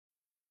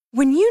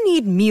When you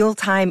need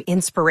mealtime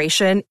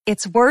inspiration,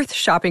 it's worth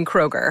shopping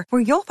Kroger,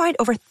 where you'll find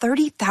over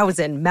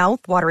 30,000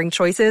 mouth-watering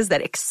choices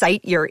that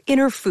excite your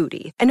inner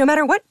foodie. And no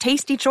matter what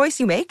tasty choice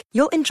you make,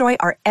 you'll enjoy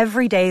our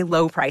everyday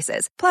low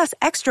prices, plus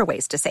extra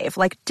ways to save,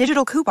 like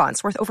digital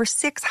coupons worth over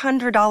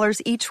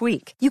 $600 each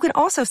week. You can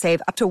also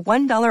save up to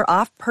 $1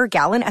 off per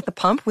gallon at the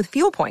pump with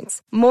fuel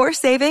points. More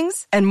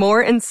savings and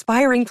more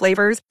inspiring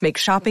flavors make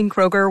shopping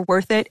Kroger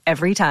worth it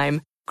every time.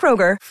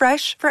 Kroger,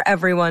 fresh for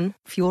everyone.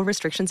 Fuel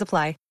restrictions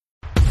apply.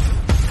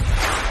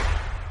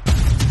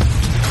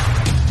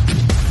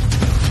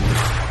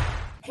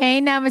 Hey,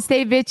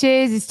 namaste,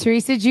 bitches. It's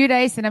Teresa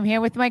Giudice, and I'm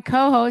here with my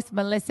co-host,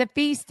 Melissa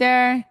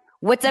Feaster.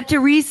 What's up,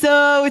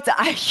 Teresa?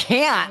 I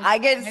can't. I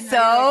get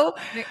so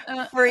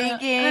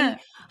freaking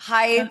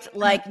hyped.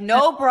 Like,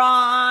 no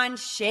brawn,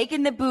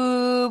 shaking the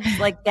boobs.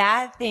 Like,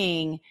 that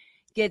thing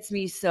gets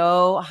me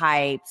so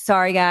hyped.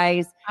 Sorry,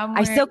 guys.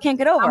 I still can't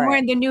get over it. I'm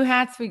wearing the new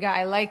hats we got.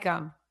 I like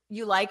them.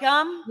 You like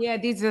them? Yeah,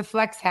 these are the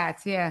flex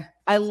hats. Yeah.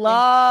 I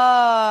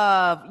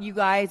love you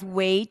guys.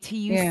 Wait till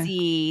you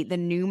see the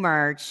new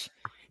merch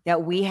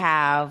that we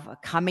have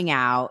coming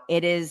out.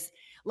 It is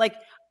like,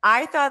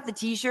 I thought the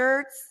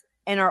t-shirts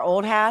and our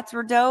old hats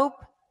were dope.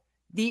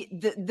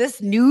 This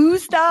new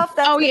stuff.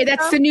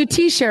 That's the new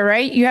t-shirt,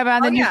 right? You have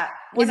on the new.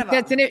 Yeah,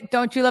 that's in it.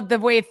 Don't you love the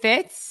way it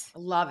fits?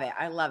 Love it.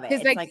 I love it.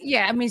 It's like,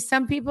 I mean,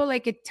 some people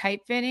like it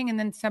tight fitting, and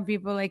then some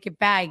people like it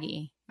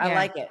baggy. Yeah. I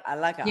like it. I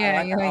like it.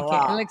 Yeah, you like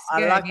it. It looks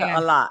good. I like it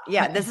a lot.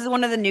 Yeah, this is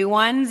one of the new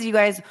ones. You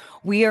guys,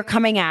 we are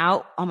coming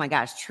out. Oh my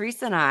gosh,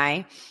 Teresa and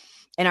I,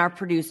 and our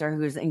producer,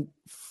 who's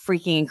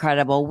freaking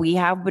incredible. We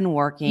have been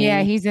working.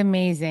 Yeah, he's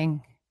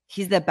amazing.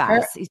 He's the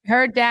best.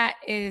 Her dad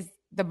is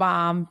the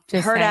bomb.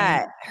 Her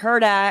dad.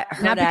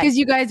 Not because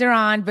you guys are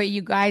on, but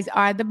you guys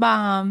are the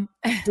bomb.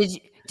 Did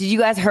you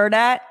guys heard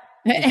that?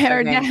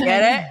 Heard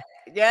that.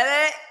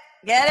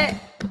 Get it?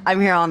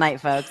 I'm here all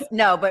night, folks.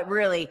 No, but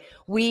really,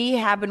 we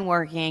have been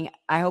working.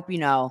 I hope you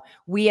know,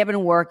 we have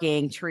been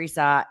working.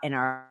 Teresa and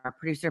our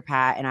producer,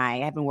 Pat, and I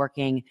have been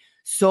working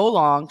so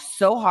long,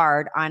 so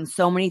hard on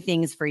so many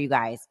things for you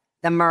guys.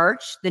 The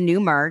merch, the new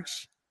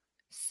merch.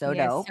 So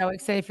dope. So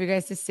excited for you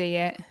guys to see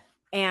it.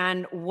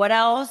 And what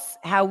else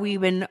have we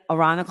been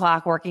around the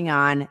clock working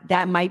on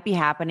that might be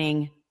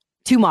happening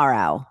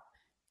tomorrow?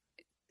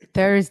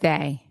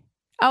 Thursday.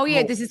 Oh,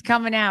 yeah. This is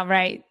coming out,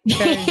 right?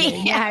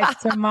 Thursday.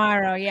 Yes,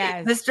 tomorrow.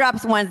 Yes. This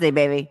drops Wednesday,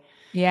 baby.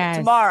 Yes.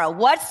 Tomorrow.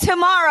 What's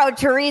tomorrow,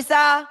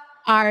 Teresa?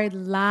 Our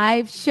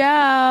live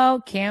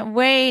show. Can't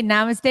wait.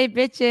 Namaste,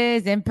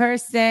 bitches, in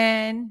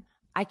person.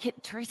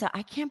 Teresa,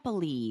 I can't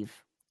believe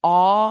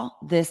all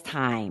this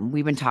time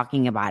we've been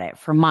talking about it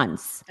for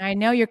months. I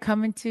know you're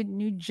coming to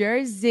New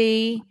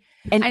Jersey.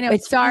 And I know.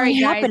 It's sorry, really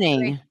guys.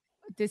 happening.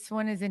 This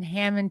one is in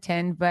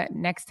Hamilton, but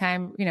next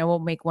time, we'll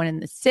make one in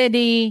the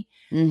city,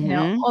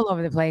 all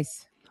over the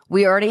place.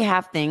 We already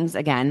have things,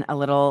 again, a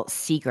little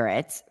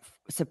secret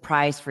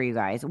surprise for you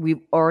guys.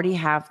 We already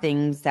have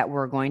things that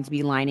we're going to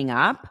be lining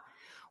up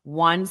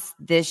once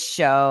this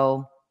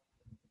show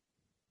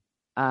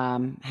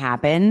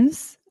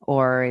happens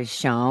or is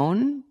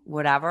shown,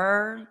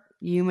 whatever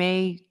you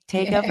may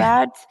take of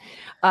that.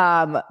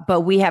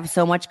 But we have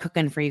so much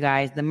cooking for you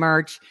guys. The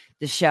merch,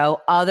 the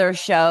show, other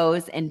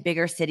shows in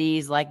bigger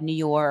cities like New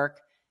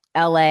York,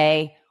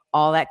 LA,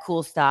 all that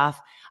cool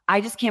stuff. I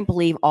just can't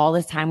believe all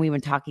this time we've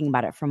been talking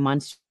about it for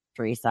months,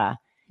 Teresa,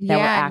 that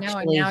we're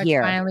actually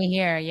here. It's finally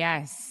here.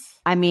 Yes.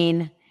 I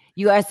mean,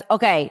 you guys,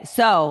 okay.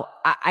 So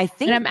I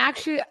think. And I'm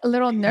actually a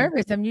little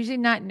nervous. I'm usually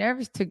not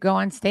nervous to go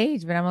on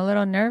stage, but I'm a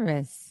little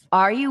nervous.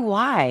 Are you?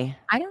 Why?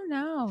 I don't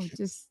know.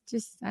 Just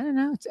I don't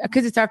know.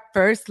 Because it's our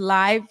first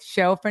live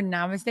show for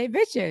Namaste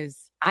Bitches.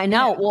 I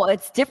know. Well,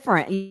 it's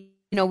different. We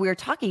were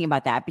talking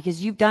about that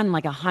because you've done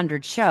like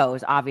 100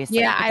 shows, obviously.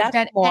 Yeah, I've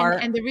done.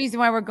 And the reason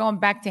why we're going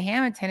back to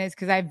Hamilton is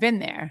because I've been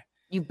there.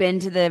 You've been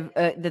to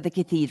the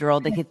cathedral.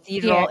 The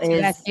cathedral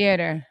is that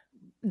theater.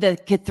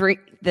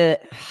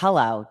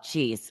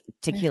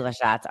 Tequila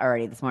shots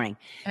already this morning.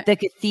 The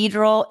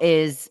cathedral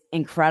is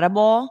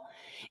incredible.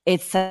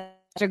 It's such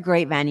a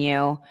great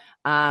venue.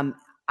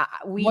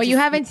 You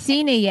haven't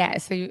seen it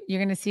yet, so you're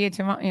going to see it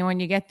tomorrow when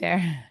you get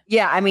there.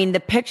 Yeah, I mean the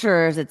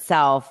pictures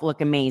itself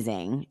look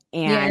amazing,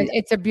 and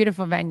it's a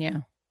beautiful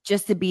venue.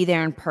 Just to be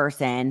there in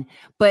person,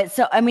 but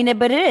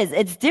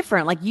it's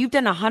different. Like you've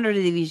done 100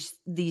 of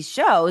these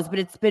shows, but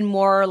it's been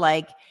more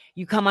like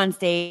you come on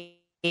stage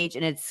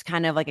and it's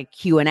kind of like a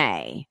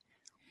Q&A,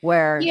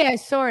 where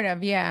sort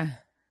of,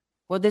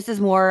 Well, this is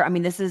more. I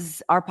mean, this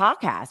is our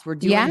podcast. We're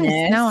doing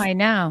this. No, I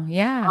know.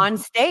 Yeah, on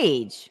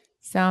stage.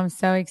 So I'm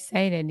so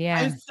excited.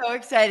 Yeah. I'm so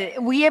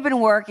excited. We have been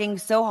working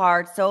so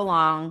hard, so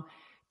long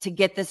to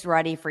get this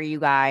ready for you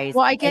guys.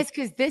 Well, I guess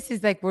because this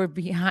is like we're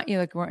behind you,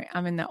 like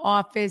I'm in the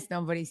office,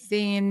 nobody's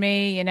seeing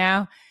me,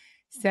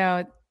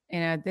 So,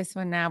 this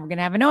one now we're going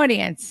to have an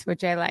audience,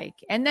 which I like.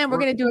 And then we're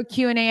going to do a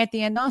Q&A at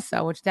the end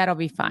also, which that'll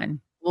be fun.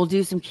 We'll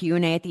do some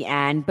Q&A at the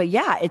end. But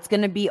yeah, it's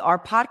going to be our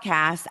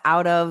podcast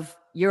out of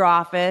your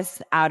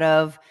office, out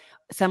of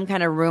some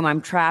kind of room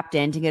I'm trapped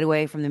in to get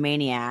away from the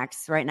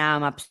maniacs. Right now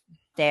I'm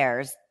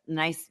upstairs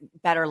nice,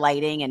 better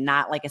lighting and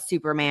not like a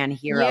Superman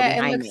hero Yeah, it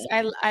behind looks.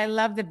 me. I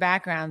love the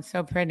background.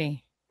 So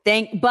pretty.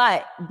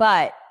 But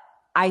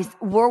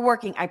we're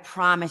working. I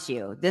promise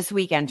you this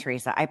weekend,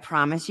 Teresa, I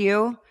promise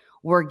you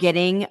we're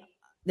getting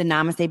the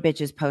Namaste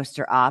Bitches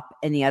poster up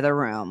in the other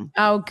room.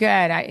 Oh,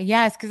 good.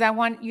 Yes, because I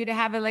want you to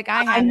have it like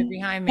I have it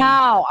behind me.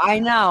 I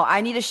know. I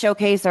need to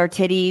showcase our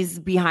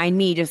titties behind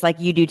me just like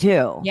you do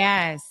too.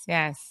 Yes,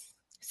 yes.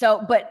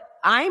 So, but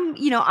I'm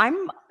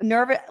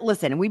nervous.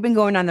 Listen, we've been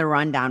going on the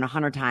rundown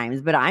 100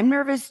 times, but I'm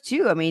nervous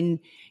too. I mean,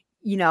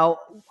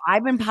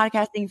 I've been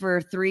podcasting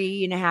for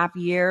 3.5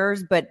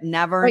 years, but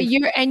never. But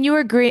you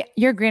were great.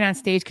 You're great on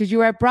stage because you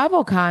were at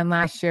BravoCon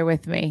last year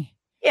with me.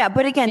 Yeah,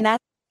 but again,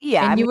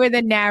 and you were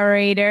the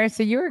narrator,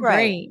 so you were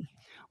great.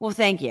 Well,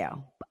 thank you.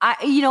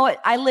 You know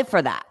what? I live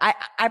for that.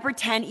 I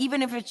pretend,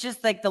 even if it's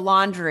just like the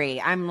laundry,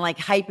 I'm like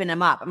hyping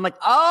him up. I'm like,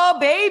 oh,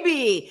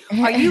 baby,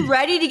 are you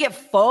ready to get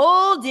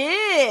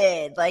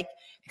folded? Like,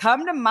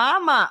 come to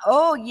mama.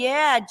 Oh,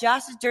 yeah,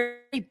 Josh's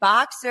dirty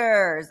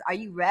boxers. Are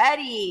you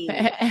ready?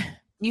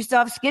 You still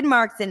have skid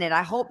marks in it.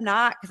 I hope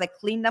not, because I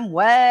cleaned them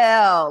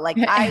well. Like,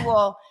 I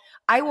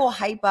will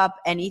hype up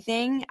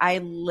anything. I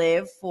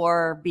live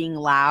for being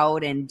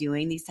loud and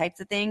doing these types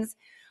of things.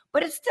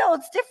 But it's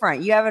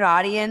different. You have an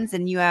audience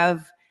and you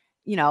have,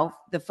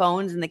 the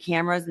phones and the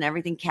cameras and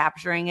everything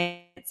capturing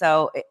it.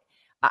 So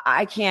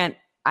I can't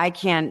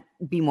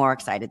be more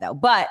excited though.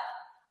 But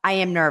I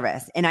am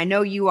nervous, and I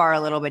know you are a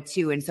little bit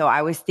too. And so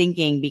I was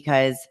thinking,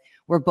 because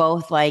we're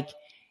both like,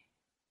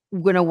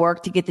 going to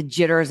work to get the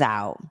jitters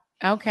out.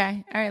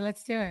 Okay. All right,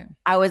 let's do it.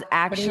 I was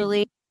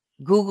actually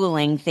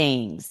Googling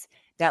things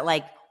that,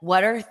 like,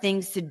 what are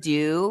things to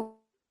do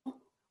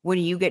when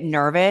you get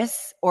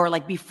nervous, or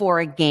like before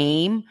a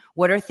game?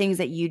 What are things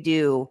that you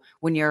do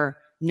when you're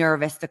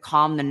nervous to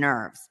calm the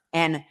nerves?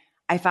 And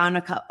I found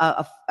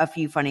a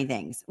few funny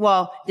things.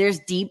 Well, there's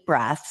deep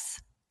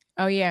breaths.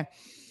 Oh, yeah.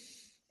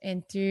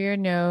 In through your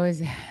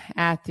nose,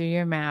 out through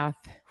your mouth.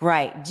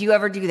 Right. Do you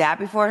ever do that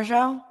before a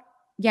show?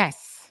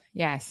 Yes.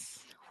 Yes.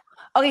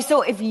 Okay.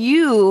 So if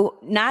you,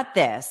 not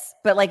this,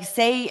 but like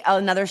say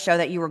another show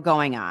that you were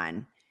going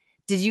on,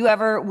 would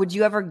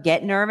you ever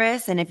get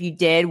nervous? And if you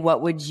did,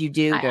 what would you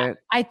do?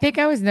 I think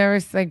I was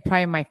nervous, like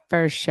probably my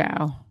first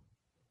show.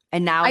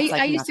 And now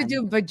I used to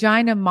do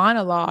vagina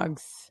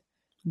monologues.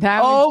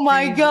 Oh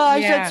my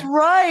gosh, yeah. That's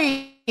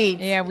right.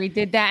 Yeah, we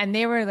did that. And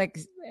they were like,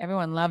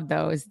 everyone loved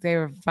those. They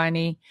were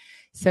funny.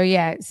 So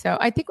yeah. So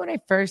I think when I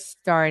first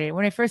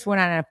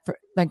went on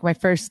like my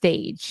first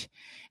stage,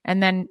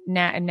 and then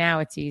now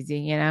it's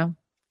easy,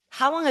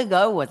 How long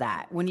ago was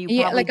that? When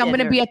you I'm going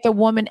to be at the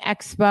Woman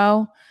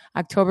Expo,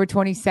 October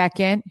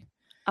 22nd.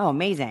 Oh,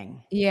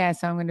 amazing. Yeah.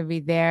 So I'm going to be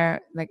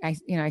there. Like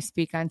I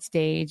speak on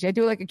stage. I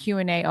do like a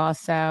Q&A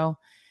also.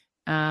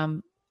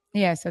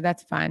 Yeah. So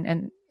that's fun.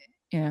 And,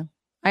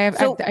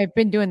 I've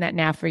been doing that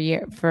now for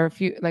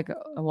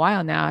a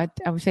while now.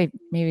 I would say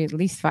maybe at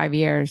least 5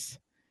 years.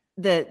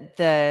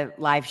 The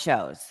live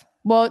shows.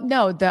 Well,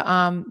 no,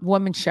 the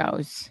women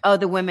shows. Oh,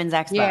 the women's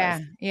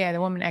expos. Yeah,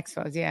 the women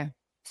expos. Yeah.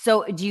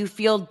 So, do you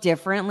feel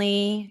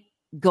differently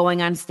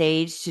going on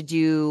stage to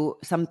do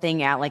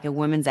something at like a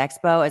women's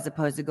expo as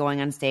opposed to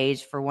going on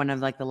stage for one of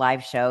like the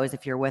live shows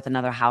if you're with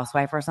another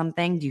housewife or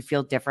something? Do you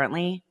feel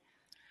differently?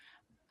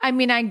 I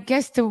mean, I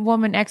guess the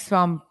woman expo,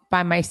 I'm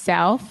by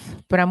myself,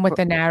 but I'm with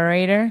the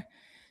narrator.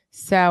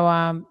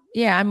 So,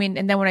 yeah, I mean,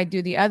 and then when I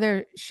do the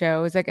other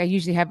shows, like I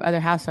usually have other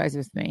housewives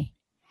with me.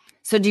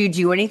 So do you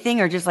do anything,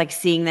 or just like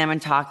seeing them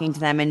and talking to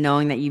them and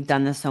knowing that you've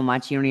done this so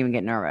much, you don't even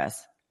get nervous?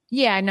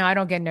 Yeah, no, I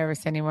don't get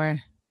nervous anymore.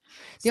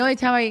 The only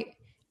time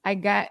I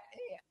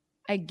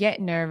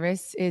get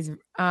nervous is,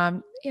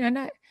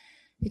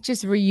 it's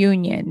just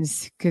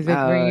reunions, because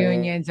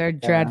reunions are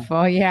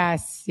dreadful.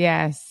 Yes.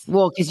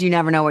 Well, because you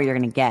never know what you're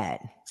going to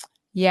get.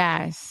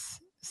 Yes.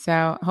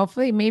 So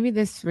hopefully maybe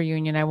this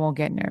reunion, I won't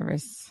get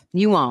nervous.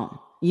 You won't,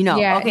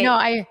 Yeah, okay.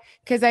 No,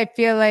 because I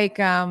feel like,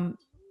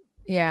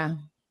 yeah.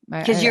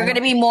 Because you're going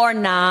to be more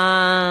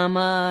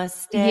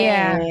namaste.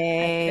 Yeah.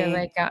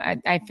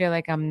 I feel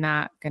like I'm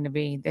not going to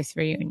be this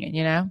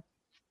reunion,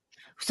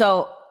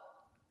 So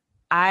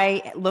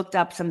I looked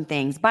up some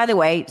things. By the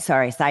way,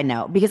 sorry, side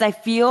note, because I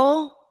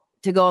feel,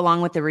 to go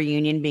along with the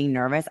reunion being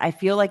nervous, I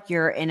feel like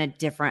you're in a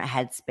different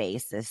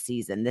headspace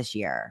this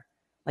year.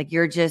 Like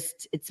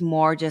it's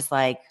more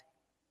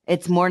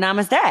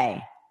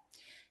namaste.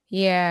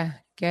 Yeah.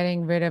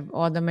 Getting rid of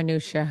all the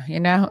minutia,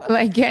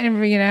 like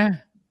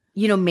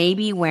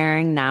maybe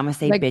wearing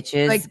namaste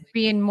bitches. Like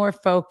being more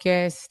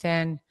focused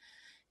and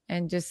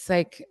just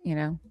like,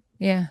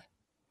 yeah.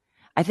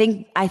 I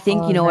think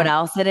what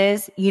else it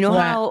is? What?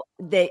 How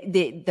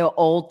the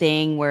old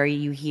thing where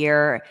you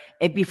hear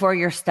it before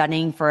you're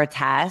studying for a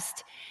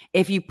test,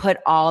 if you put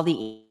all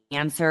the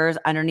answers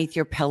underneath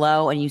your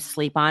pillow and you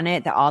sleep on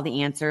it, that all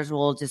the answers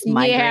will just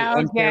migrate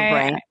into your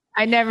brain.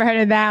 I never heard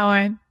of that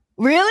one.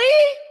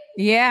 Really?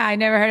 Yeah, I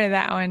never heard of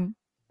that one.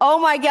 Oh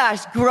my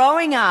gosh.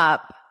 Growing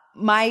up,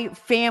 my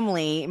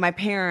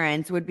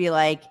parents would be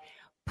like,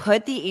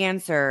 put the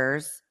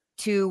answers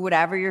to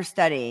whatever you're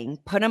studying,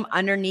 put them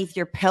underneath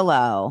your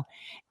pillow,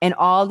 and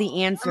all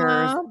the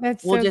answers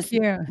That's will so just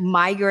cute.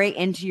 migrate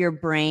into your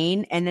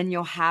brain, and then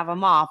you'll have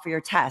them all for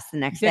your test the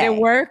next day. Did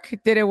it work?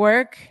 Did it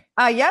work?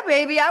 Yeah,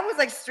 baby. I was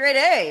like straight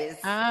A's.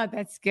 Oh,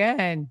 that's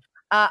good.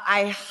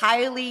 I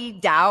highly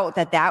doubt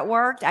that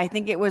worked. I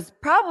think it was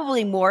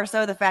probably more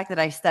so the fact that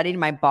I studied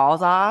my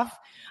balls off.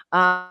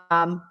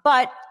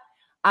 But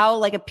I'll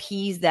like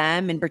appease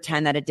them and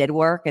pretend that it did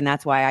work. And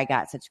that's why I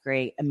got such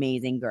great,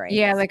 amazing grades.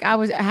 Yeah, like I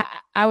was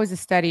a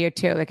studier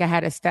too. Like I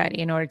had to study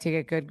in order to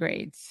get good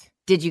grades.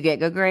 Did you get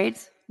good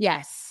grades?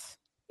 Yes.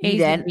 You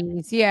A's and did?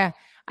 B's. Yeah.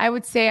 I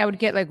would say I would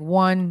get like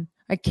 1,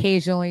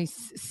 occasionally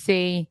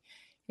C,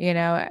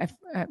 very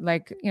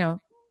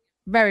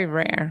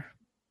rare.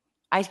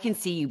 I can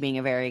see you being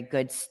a very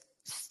good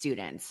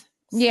student.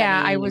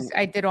 Yeah, Studying.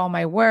 I did all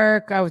my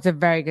work. I was a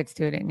very good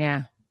student.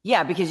 Yeah.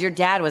 Yeah, because your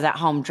dad was at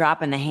home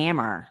dropping the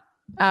hammer.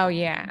 Oh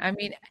yeah. I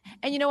mean,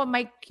 and you know what?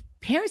 My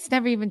parents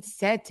never even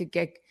said to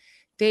get,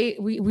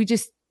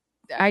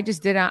 I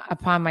just did it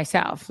upon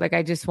myself. Like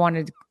I just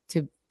wanted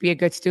to be a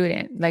good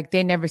student. Like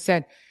they never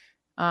said,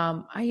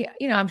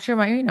 I'm sure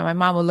my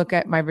mom will look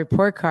at my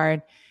report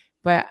card,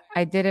 but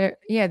I did it.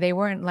 Yeah. They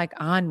weren't like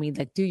on me,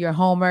 like do your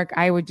homework.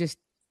 I would just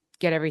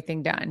get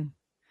everything done.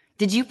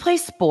 Did you play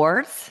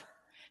sports?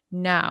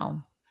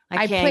 No,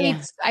 I Okay.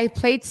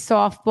 played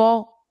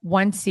softball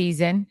one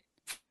season.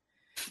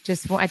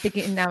 I think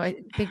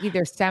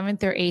either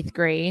 7th or 8th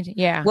grade.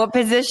 Yeah. What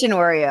position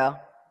were you?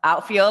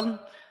 Outfield?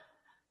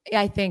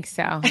 I think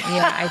so. Yeah,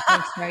 I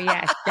think so.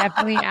 Yes,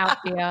 definitely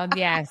outfield.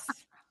 Yes.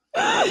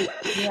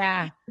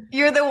 Yeah.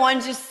 You're the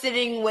one just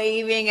sitting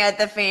waving at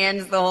the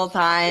fans the whole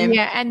time.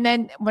 Yeah. And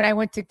then when I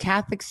went to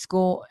Catholic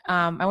school,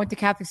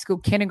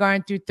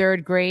 kindergarten through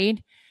 3rd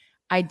grade.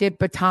 I did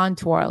baton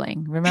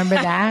twirling. Remember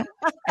that?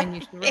 And you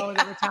throw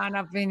the baton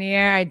up in the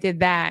air. I did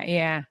that.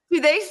 Yeah.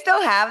 Do they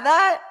still have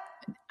that?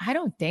 I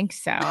don't think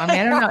so. I mean,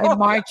 I don't know.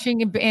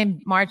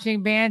 In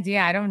marching bands.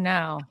 Yeah, I don't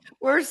know.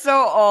 We're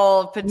so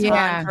old.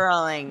 Baton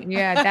twirling.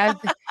 Yeah.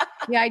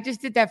 I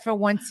just did that for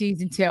one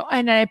season too.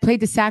 And then I played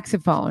the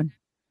saxophone.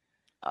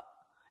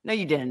 No,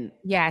 you didn't.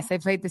 Yes, I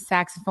played the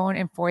saxophone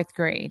in 4th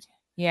grade.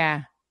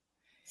 Yeah.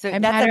 So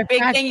that's a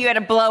big thing you had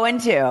to blow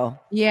into.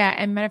 Yeah.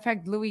 And matter of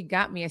fact, Louis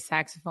got me a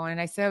saxophone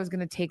and I said I was going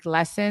to take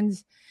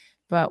lessons,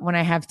 but when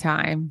I have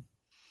time.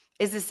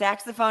 Is the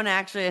saxophone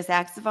actually a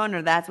saxophone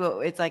or that's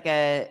what it's like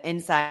a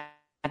inside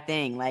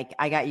thing? Like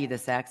I got you the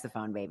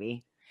saxophone,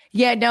 baby.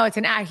 Yeah, no,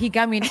 he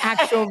got me an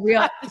actual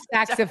real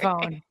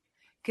saxophone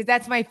because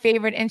that's my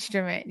favorite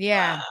instrument.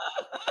 Yeah.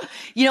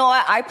 You know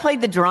what? I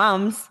played the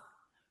drums.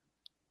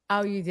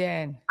 Oh, you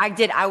did? I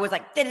did. I was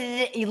like,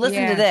 you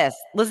listen to this.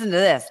 Listen to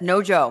this.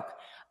 No joke.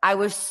 I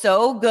was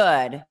so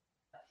good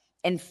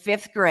in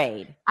 5th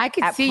grade. I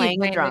could see you playing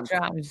the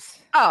drums.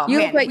 Oh, you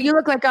man. You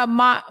look like a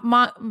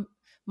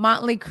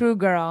Motley Crue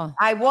girl.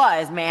 I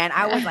was, man.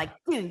 I was like,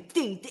 ding,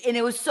 ding, and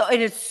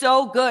it's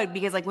so good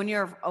because like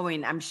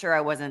I'm sure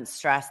I wasn't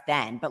stressed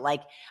then, but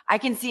like I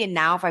can see it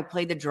now if I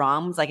played the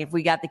drums, like if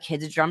we got the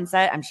kids a drum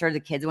set, I'm sure the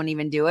kids wouldn't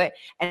even do it.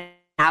 And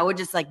I would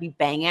just like be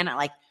banging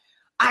like,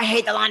 I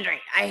hate the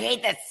laundry. I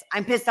hate this.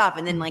 I'm pissed off.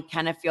 And then like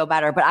kind of feel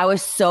better. But I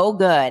was so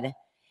good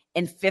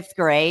in 5th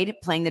grade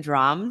playing the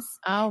drums.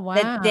 Oh, wow.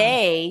 That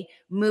they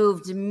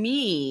moved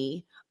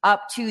me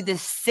up to the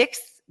 6th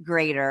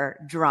grader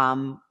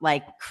drum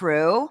like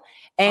crew.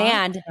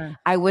 And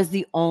I was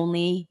the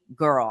only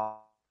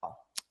girl.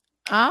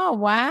 Oh,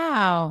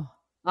 wow.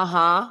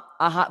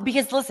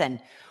 Because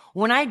listen,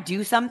 when I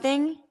do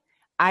something,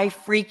 I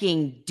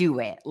freaking do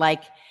it.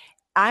 Like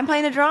I'm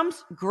playing the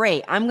drums.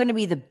 Great. I'm going to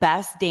be the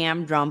best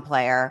damn drum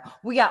player.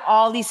 We got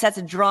all these sets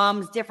of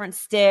drums, different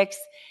sticks.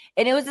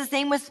 And it was the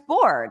same with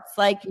sports.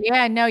 Like,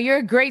 yeah, no, you're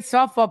a great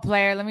softball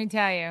player. Let me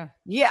tell you.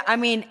 Yeah. I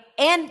mean,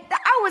 and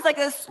I was like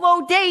a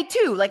slow day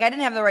too. Like I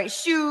didn't have the right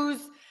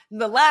shoes.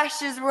 The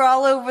lashes were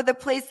all over the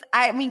place.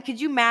 I mean, could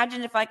you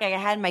imagine if like I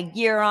had my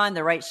gear on,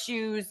 the right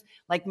shoes,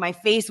 like my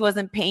face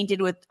wasn't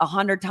painted with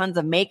 100 tons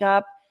of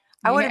makeup?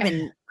 I would have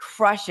been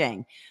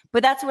crushing.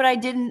 But that's what I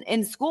did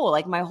in school.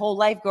 Like my whole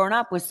life growing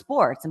up was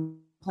sports and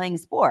playing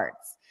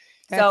sports.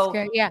 That's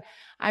good. Yeah.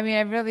 I mean,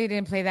 I really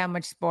didn't play that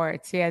much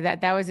sports. Yeah.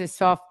 That was a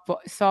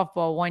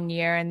softball 1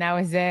 year and that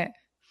was it.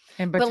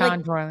 And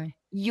baton twirling.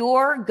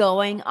 You're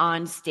going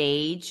on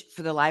stage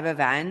for the live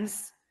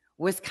events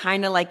was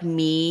kind of like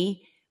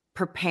me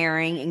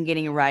preparing and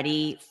getting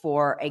ready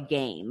for a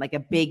game, like a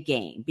big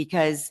game,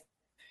 because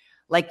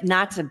like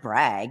not to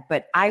brag,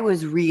 but I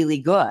was really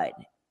good.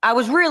 I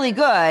was really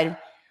good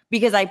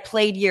because I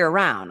played year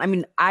round. I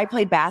mean, I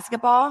played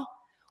basketball.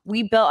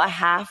 We built a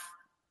half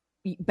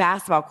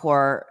basketball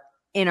court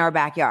in our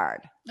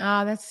backyard.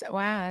 Oh, that's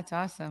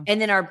awesome.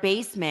 And then our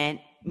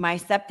basement, my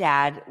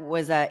stepdad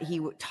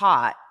he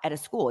taught at a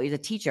school. He's a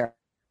teacher.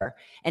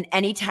 And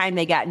anytime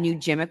they got new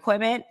gym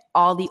equipment,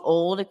 all the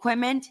old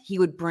equipment he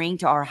would bring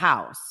to our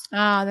house.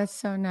 Oh, that's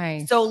so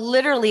nice. So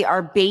literally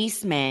our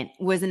basement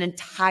was an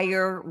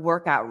entire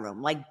workout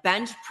room, like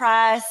bench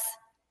press,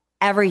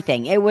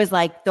 everything. It was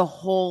like the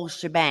whole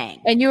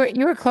shebang. And you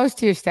were close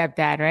to your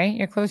stepdad, right?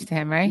 You're close to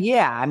him, right?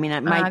 Yeah. I mean,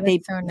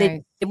 So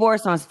they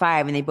divorced when I was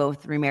 5 and they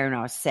both remarried when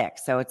I was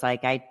 6. So it's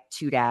like I had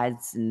 2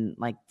 dads and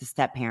like the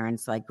step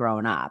parents like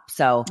growing up.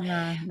 So,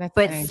 but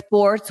nice.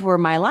 sports were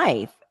my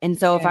life. And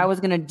so if Yeah. I was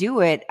going to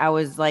do it, I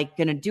was like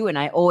going to do it. And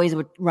I always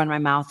would run my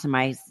mouth to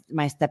my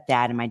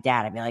stepdad and my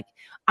dad. I'd be like,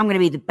 I'm going to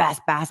be the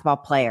best basketball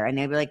player. And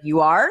they'd be like,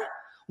 you are?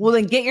 Well,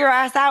 then get your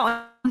ass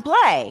out and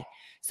play.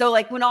 So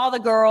like when all the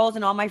girls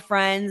and all my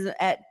friends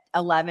at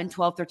 11,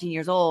 12, 13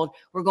 years old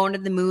were going to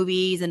the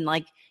movies and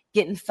like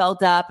getting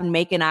felt up and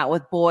making out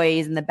with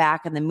boys in the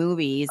back of the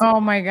movies. Oh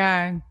my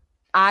God.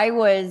 I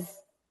was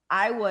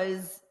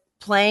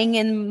playing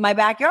in my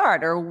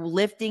backyard or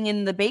lifting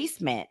in the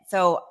basement.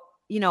 So,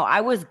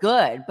 I was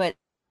good, but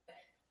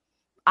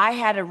I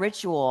had a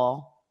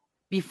ritual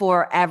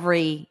before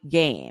every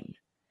game.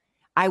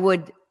 I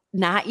would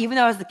not, even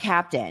though I was the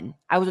captain,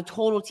 I was a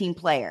total team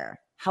player.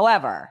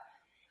 However,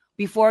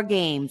 before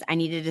games, I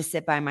needed to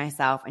sit by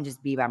myself and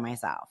just be by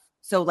myself.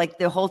 So like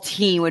the whole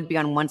team would be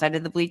on one side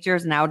of the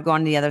bleachers and I would go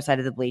on the other side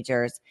of the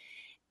bleachers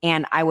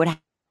and I would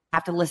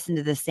have to listen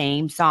to the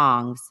same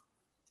songs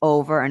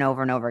over and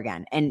over and over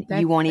again. And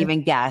you won't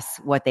even guess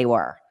what they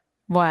were.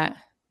 What?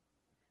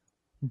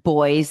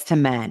 Boys to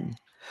Men.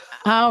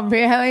 Oh,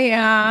 really?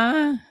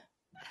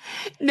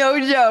 No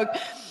joke.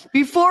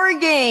 Before a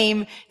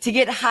game, to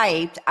get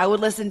hyped, I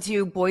would listen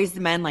to Boys to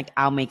Men, like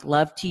I'll Make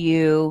Love to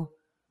You.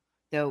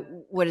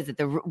 What is it?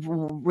 The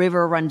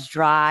river runs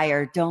dry,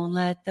 or don't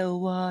let the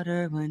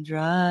water run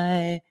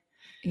dry.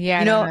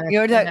 Yeah. I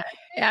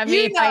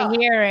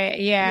hear it.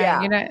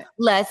 Yeah.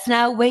 Let's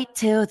not wait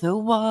till the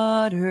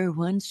water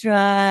runs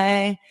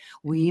dry.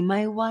 We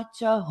might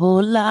watch our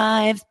whole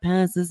lives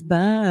pass us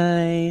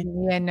by.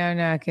 Yeah,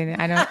 no.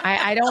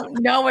 I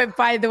don't know it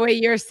by the way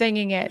you're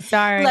singing it.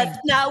 Sorry. Let's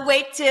not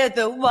wait till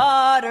the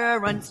water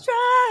runs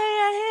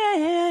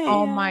dry.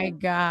 Oh my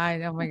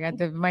God.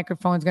 The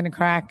microphone's going to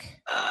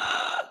crack.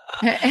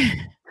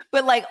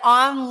 But like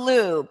on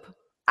loop,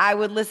 I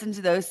would listen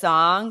to those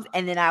songs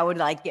and then I would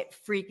like get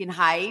freaking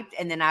hyped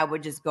and then I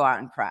would just go out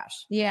and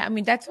crush. Yeah. I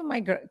mean, that's what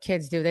my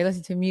kids do. They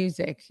listen to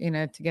music,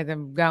 to get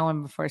them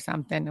going before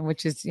something,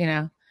 which is,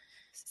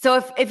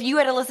 So if you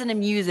had to listen to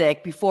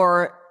music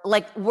before,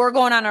 like we're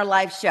going on our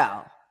live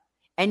show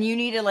and you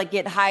need to like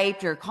get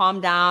hyped or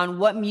calm down,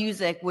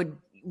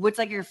 what's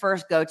like your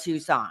first go-to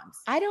songs?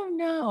 I don't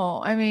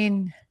know. I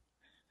mean,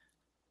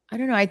 I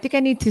don't know. I think I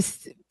need to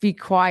be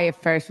quiet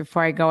first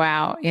before I go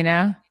out, You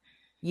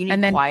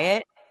need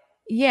quiet?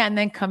 Yeah, and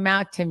then come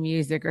out to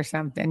music or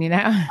something,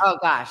 Oh,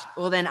 gosh.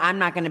 Well, then I'm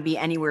not going to be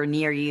anywhere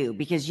near you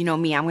because you know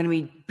me, I'm going to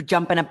be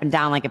jumping up and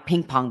down like a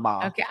ping pong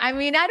ball. Okay. I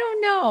mean, I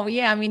don't know.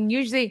 Yeah. I mean,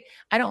 usually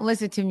I don't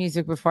listen to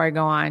music before I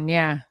go on.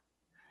 Yeah.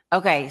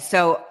 Okay.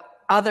 So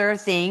other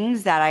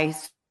things that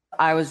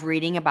I was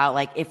reading about,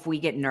 like if we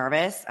get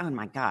nervous, oh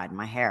my God,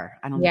 my hair,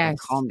 I don't think I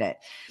combed it.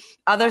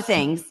 Other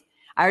things,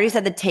 I already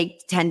said to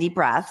take 10 deep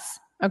breaths.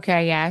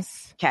 Okay.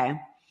 Yes. Okay.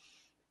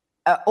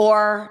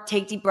 Or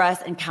take deep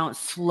breaths and count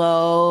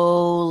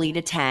slowly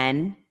to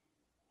 10.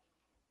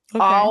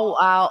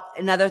 Okay.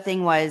 Another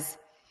thing was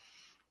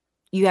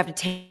you have to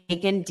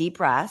take in deep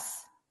breaths.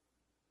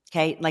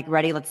 Okay. Like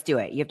ready, let's do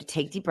it. You have to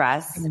take deep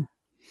breaths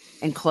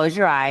and close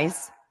your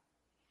eyes.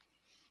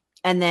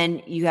 And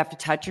then you have to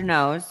touch your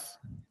nose.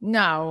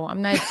 No,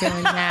 I'm not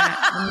doing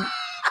that.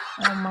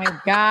 Oh my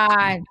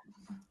God.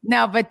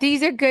 No, but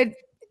these are good.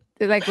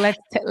 Like, let's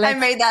I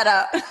made that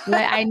up.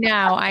 I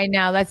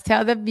know. Let's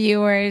tell the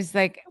viewers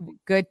like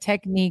good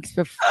techniques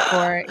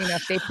before,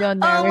 if they feel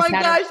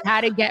nervous, how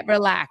to get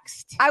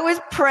relaxed. I was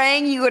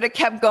praying you would have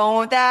kept going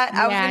with that.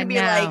 I was going to be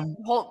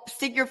like,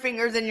 stick your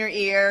fingers in your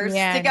ears,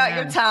 stick out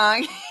your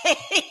tongue.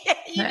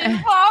 You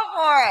didn't fall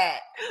for it.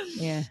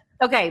 Yeah.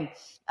 Okay.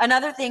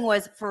 Another thing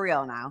was for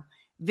real now,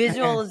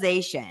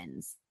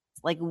 visualizations.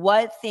 Like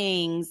what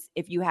things,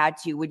 if you had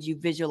to, would you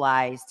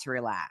visualize to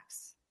relax?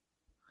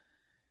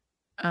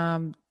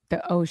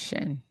 The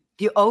ocean.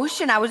 The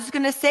ocean. I was just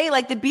going to say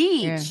like the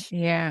beach.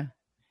 Yeah.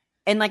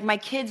 And like my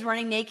kids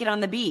running naked on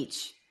the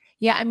beach.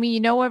 Yeah. I mean,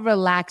 you know what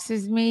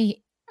relaxes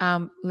me?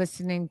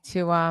 Listening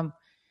to,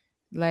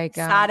 like,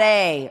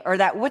 Sade or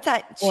that, what's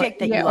that chick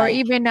that you like? Or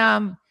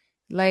even,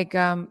 like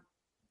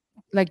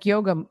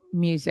yoga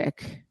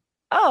music.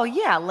 Oh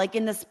yeah. Like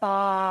in the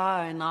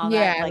spa and all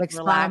that. Yeah. Like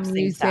spa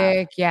music.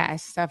 Stuff. Yeah.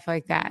 Stuff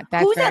like that.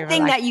 That's who's that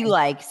thing that you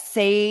like?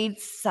 Sade.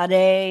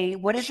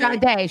 What is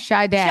it?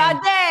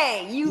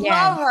 Sade. You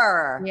love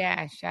her.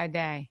 Yeah.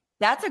 Sade.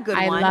 That's a good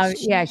one.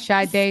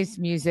 Sade's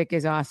music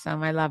is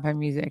awesome. I love her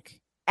music.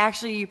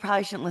 Actually, you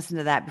probably shouldn't listen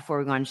to that before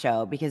we go on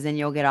show because then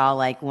you'll get all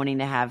like wanting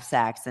to have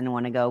sex and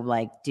want to go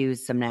like do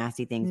some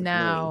nasty things.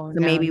 No.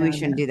 Maybe we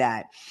shouldn't do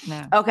that.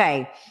 No.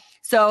 Okay.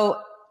 So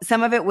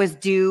some of it was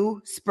do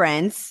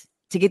sprints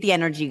to get the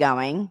energy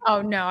going.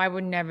 Oh no, I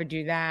would never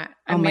do that.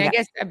 I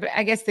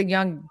guess the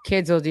young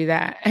kids will do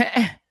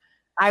that.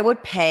 I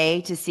would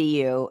pay to see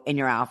you in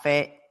your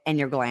outfit and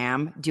your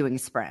glam doing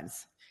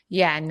sprints.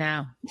 Yeah,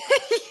 no.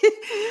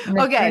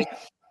 Okay.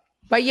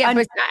 But yeah,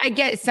 but I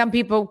get some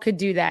people could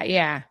do that.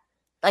 Yeah.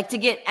 Like to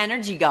get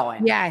energy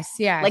going. Yes.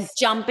 Yes. Like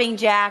jumping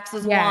jacks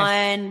was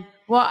one.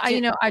 Well,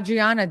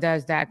 Adriana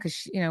does that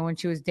because, when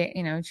she was,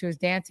 she was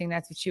dancing,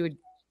 that's what she would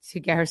to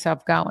get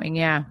herself going.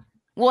 Yeah.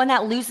 Well, and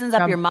that loosens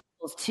up your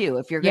muscles too.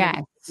 If you're going to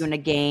be doing a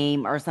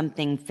game or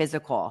something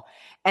physical.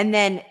 And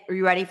then, are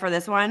you ready for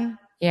this one?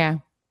 Yeah.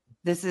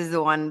 This is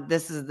the one.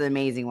 This is the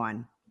amazing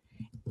one.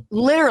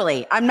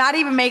 Literally, I'm not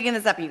even making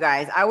this up, you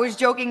guys. I was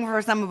joking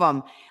for some of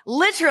them.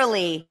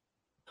 Literally,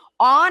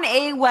 on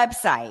a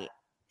website,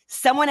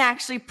 someone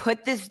actually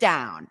put this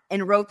down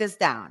and wrote this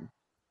down.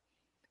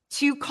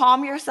 To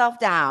calm yourself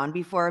down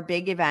before a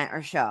big event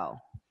or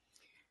show,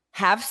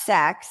 have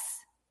sex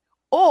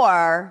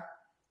or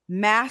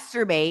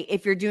masturbate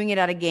if you're doing it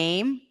at a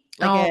game.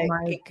 Like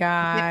my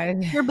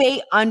God.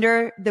 Masturbate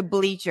under the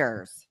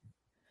bleachers.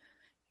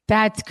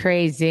 That's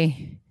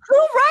crazy. Who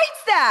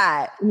writes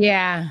that?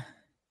 Yeah.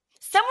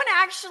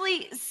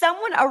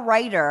 A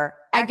writer.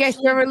 I guess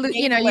you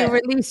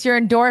release your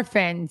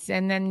endorphins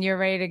and then you're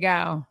ready to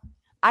go.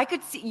 I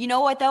could see, you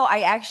know what though?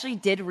 I actually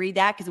did read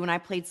that because when I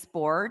played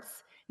sports,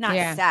 not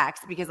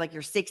sex, because like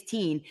you're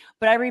 16,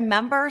 but I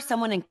remember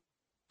someone in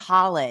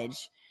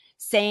college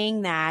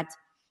saying that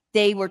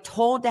they were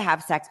told to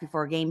have sex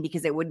before a game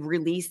because it would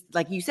release,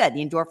 like you said,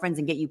 the endorphins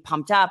and get you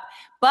pumped up.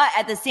 But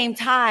at the same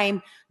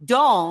time,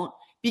 don't,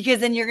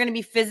 because then you're going to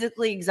be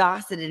physically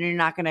exhausted and you're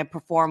not going to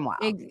perform well.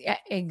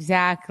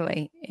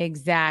 Exactly.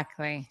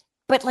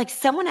 But like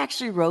someone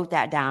actually wrote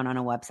that down on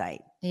a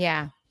website.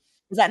 Yeah.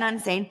 Is that not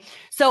insane?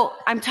 So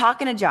I'm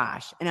talking to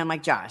Josh and I'm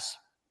like, Josh,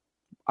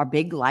 our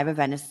big live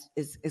event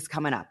is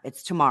coming up.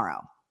 It's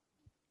tomorrow.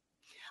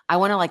 I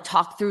want to like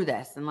talk through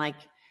this and like,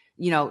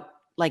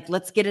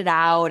 let's get it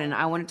out. And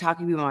I want to talk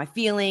to you about my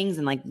feelings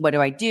and like, what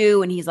do I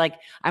do? And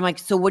I'm like,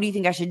 so what do you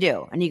think I should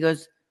do? And he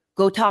goes,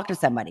 go talk to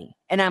somebody.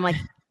 And I'm like,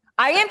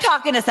 I am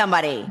talking to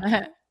somebody.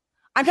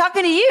 I'm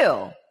talking to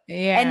you.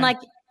 Yeah. And like,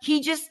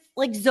 he just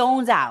like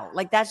zones out.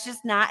 Like, that's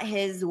just not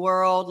his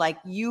world. Like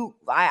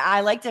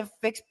I like to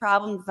fix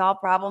problems, solve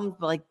problems,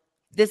 but like,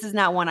 this is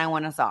not one I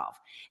want to solve.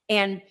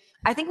 And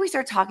I think we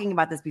started talking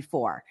about this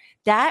before.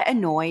 That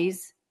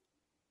annoys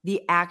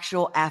the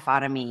actual F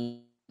out of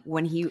me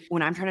when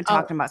I'm trying to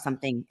talk to him about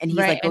something and he's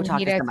like, go talk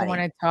to somebody. He doesn't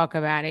want to talk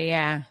about it.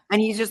 Yeah.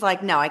 And he's just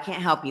like, no, I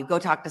can't help you. Go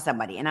talk to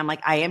somebody. And I'm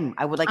like, I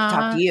would like to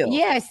talk to you.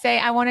 Yeah. Say,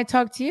 I want to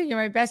talk to you. You're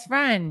my best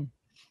friend.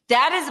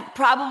 That is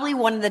probably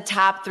one of the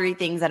top 3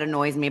 things that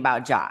annoys me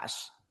about Josh.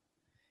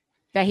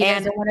 That he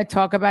doesn't want to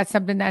talk about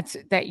something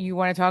that you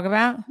want to talk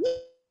about?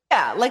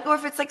 Yeah, like, or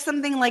if it's like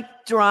something like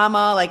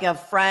drama, like a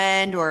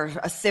friend or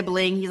a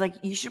sibling, he's like,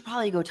 you should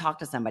probably go talk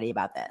to somebody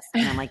about this.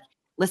 And I'm like,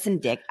 listen,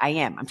 Dick,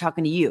 I'm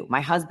talking to you,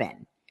 my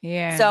husband.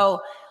 Yeah.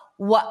 So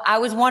what I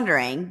was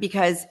wondering,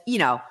 because,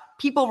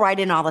 people write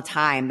in all the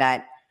time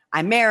that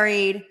I'm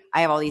married,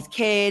 I have all these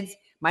kids,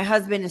 my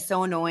husband is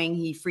so annoying,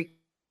 he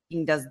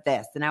freaking does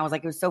this. And I was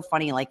like, it was so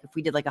funny, like if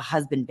we did like a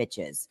husband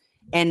bitches.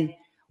 And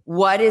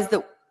what is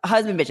the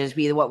husband bitches?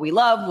 Be what we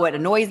love, what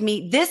annoys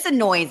me. This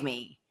annoys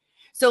me.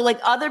 So like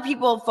other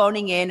people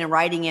phoning in and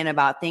writing in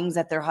about things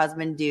that their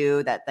husband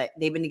do, that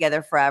they've been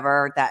together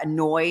forever, that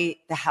annoy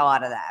the hell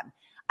out of them.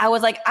 I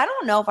was like, I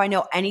don't know if I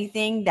know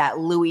anything that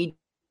Louis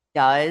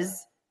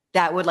does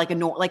that would like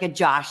annoy, like a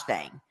Josh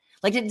thing.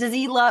 Like, does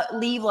he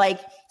leave like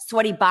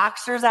sweaty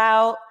boxers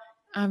out?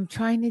 I'm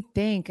trying to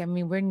think. I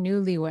mean, we're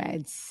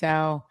newlyweds,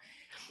 so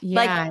yeah.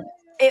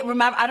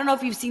 Like I don't know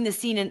if you've seen the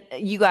scene in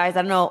you guys,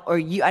 I don't know, or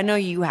you, I know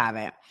you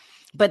haven't,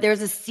 but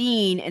there's a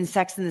scene in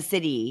Sex and the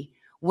City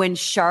when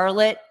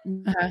Charlotte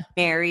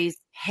marries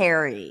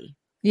Harry.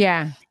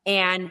 Yeah.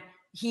 And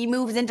he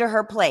moves into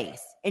her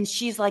place and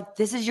she's like,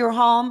 this is your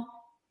home.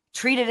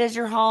 Treat it as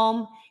your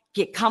home.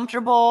 Get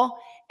comfortable.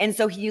 And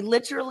so he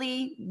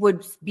literally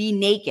would be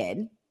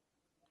naked,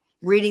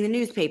 reading the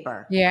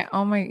newspaper. Yeah.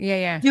 Oh my.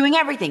 Yeah. Doing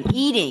everything,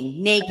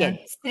 eating naked,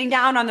 sitting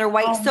down on their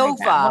white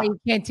sofa. Well, you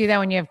can't do that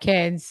when you have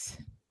kids.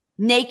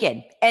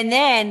 Naked. And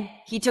then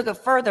he took it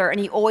further and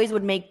he always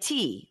would make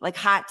tea, like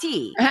hot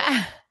tea.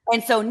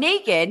 And so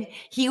naked,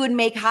 he would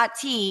make hot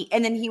tea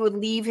and then he would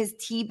leave his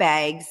tea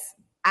bags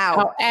out.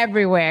 Oh,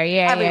 everywhere.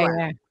 Yeah. Everywhere.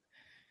 Yeah.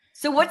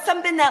 So what's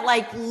something that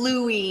like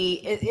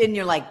Louis, and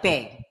you're like,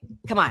 babe,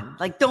 come on.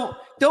 Like, don't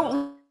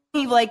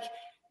leave, like,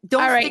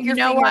 don't stick your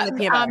finger on the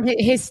peanut butter.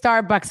 His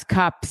Starbucks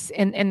cups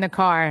in the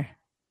car.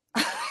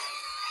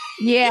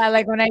 Yeah,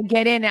 like when I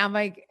get in, I'm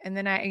like, and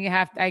then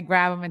I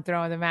grab them and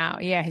throw them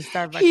out. Yeah, his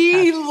Starbucks.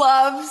 He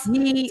loves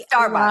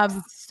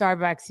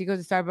Starbucks. He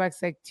goes to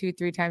Starbucks like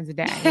 2-3 times a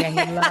day.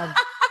 Yeah, he loves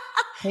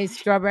his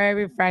strawberry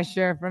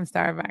refresher from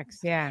Starbucks.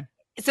 Yeah.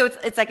 So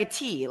it's like a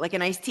tea, like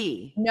an iced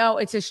tea. No,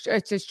 it's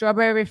a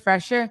strawberry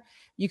refresher.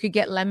 You could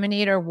get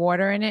lemonade or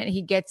water in it.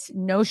 He gets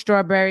no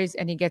strawberries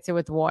and he gets it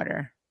with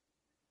water.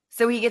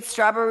 So he gets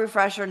strawberry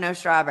refresher, no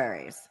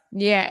strawberries.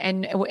 Yeah,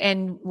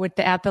 and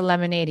without the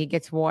lemonade, he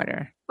gets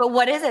water. But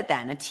what is it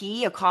then? A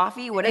tea, a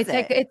coffee? What is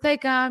it? It's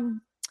like a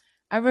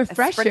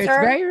refresher. It's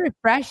very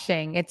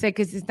refreshing. It's like,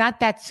 because it's not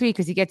that sweet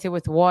because he gets it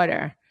with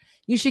water.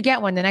 You should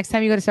get one. The next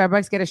time you go to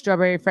Starbucks, get a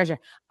strawberry refresher.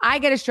 I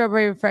get a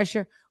strawberry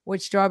refresher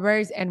with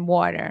strawberries and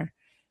water.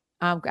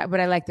 But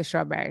I like the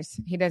strawberries.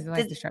 He doesn't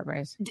like the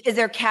strawberries. Is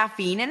there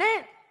caffeine in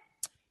it?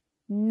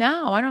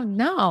 No, I don't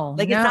know.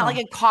 Like, it's not like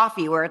a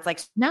coffee where it's like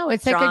no,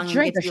 it's like a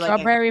drink, a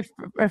strawberry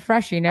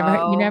refresher. You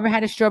never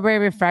had a strawberry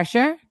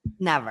refresher?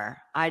 Never.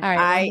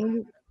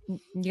 You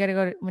gotta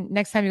go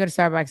next time you go to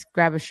Starbucks,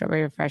 grab a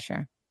strawberry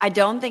refresher. I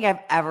don't think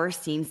I've ever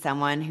seen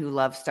someone who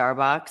loves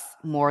Starbucks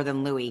more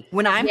than Louis.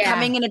 When I'm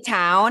coming into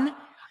town,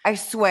 I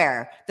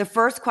swear, the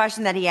first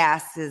question that he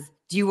asks is,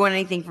 "Do you want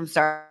anything from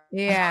Starbucks?"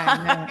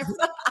 Yeah.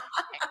 No.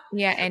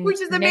 Yeah, and which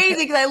is amazing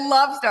because I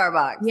love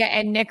Starbucks. Yeah,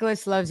 and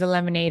Nicholas loves a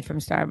lemonade from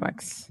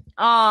Starbucks.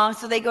 Oh,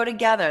 so they go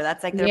together.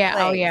 That's like their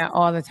place. Oh yeah,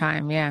 all the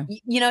time. Yeah.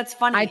 It's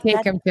funny. I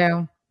take him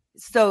too.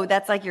 So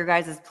that's like your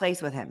guys'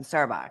 place with him,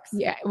 Starbucks.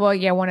 Yeah. Well,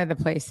 yeah, one of the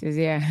places.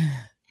 Yeah.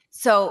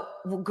 So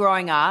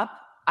growing up,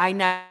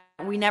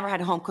 we never had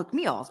home cooked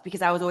meals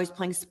because I was always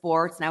playing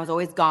sports and I was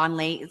always gone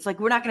late. It's like,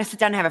 we're not going to sit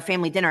down and have a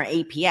family dinner at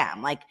 8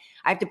 p.m. Like,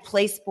 I have to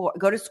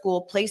go to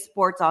school, play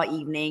sports all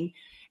evening.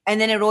 And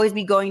then it'd always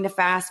be going to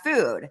fast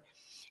food.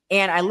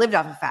 And I lived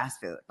off of fast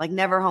food, like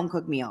never home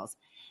cooked meals.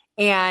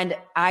 And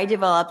I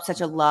developed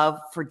such a love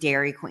for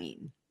Dairy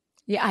Queen.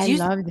 Yeah, I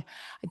loved.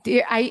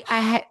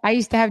 I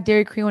used to have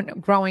Dairy Queen when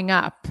growing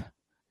up.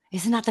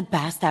 Isn't that the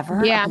best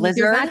ever? Yeah,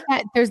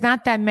 there's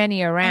not that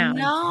many around.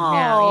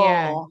 No,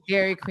 yeah,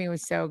 Dairy Queen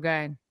was so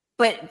good.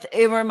 But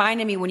it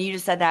reminded me when you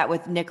just said that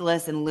with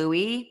Nicholas and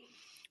Louis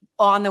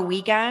on the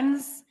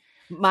weekends.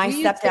 My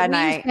stepdad and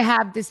I used to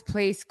have this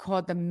place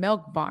called the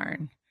Milk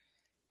Barn.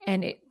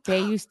 And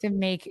they used to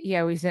make,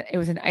 it was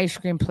an ice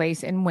cream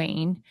place in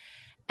Wayne,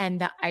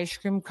 and the ice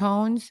cream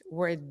cones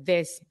were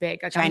this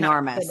big, like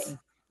ginormous,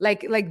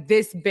 like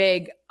this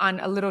big on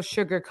a little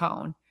sugar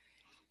cone.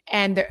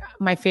 And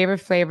my favorite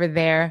flavor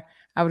there,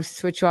 I would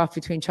switch off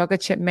between chocolate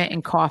chip mint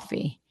and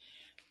coffee.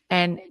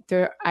 And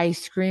their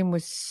ice cream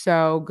was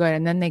so good.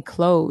 And then they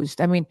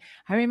closed. I mean,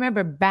 I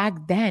remember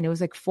back then it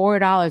was like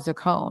 $4 a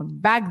cone.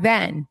 Back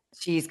then,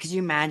 jeez, could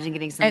you imagine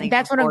getting something? And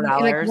that's for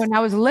 $4? When I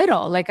was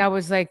little. Like I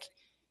was like.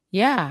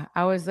 Yeah,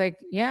 I was like,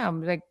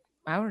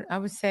 I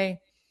would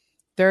say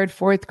 3rd,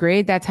 4th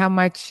grade. That's how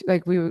much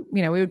we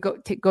would go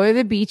to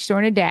the beach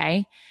during the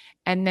day,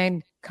 and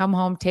then come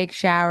home, take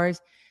showers,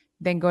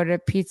 then go to a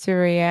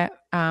pizzeria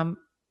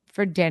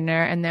for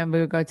dinner, and then we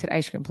would go to the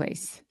ice cream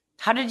place.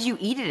 How did you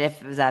eat it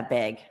if it was that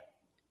big?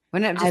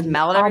 Wouldn't it just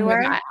melt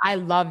everywhere? I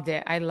loved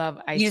it. I love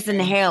ice cream. You just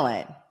inhale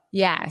it.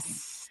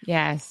 Yes.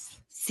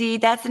 See,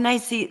 that's my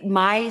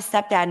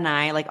stepdad and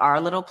I, like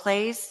our little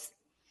place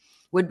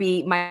would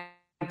be my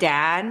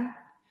dad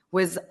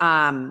was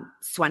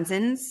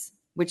Swenson's,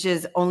 which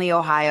is only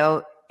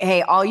Ohio.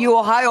 Hey, all you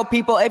Ohio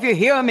people, if you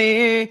hear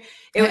me,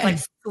 it was like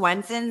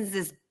Swenson's,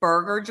 this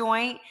burger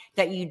joint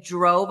that you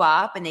drove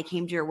up and they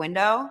came to your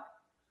window.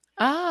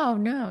 Oh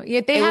no,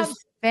 yeah, they have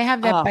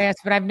that by us,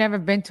 but I've never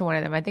been to one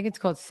of them. I think it's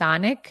called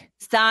Sonic.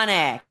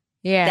 Yeah,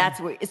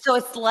 that's weird. So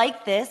it's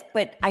like this,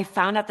 but I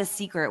found out the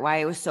secret why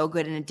it was so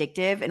good and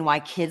addictive and why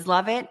kids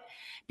love it,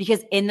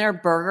 because in their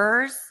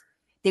burgers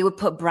they would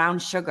put brown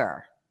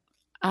sugar.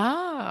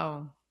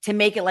 Oh. To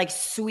make it like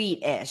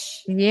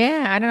sweet-ish.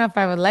 Yeah. I don't know if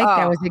I would like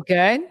that. Was it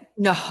good?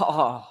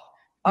 No.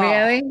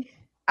 Really?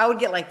 I would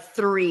get like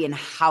 3 and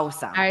house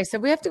them. All right. So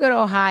we have to go to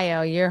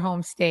Ohio, your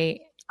home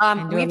state. We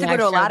have to go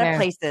to a lot of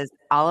places.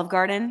 Olive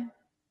Garden.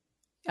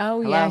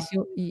 Oh,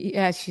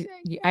 yes.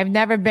 I've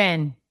never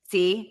been.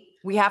 See?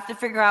 We have to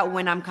figure out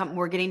when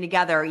we're getting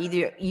together.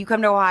 Either you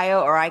come to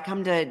Ohio or I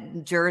come to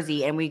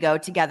Jersey and we go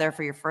together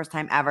for your first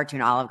time ever to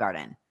an Olive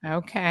Garden.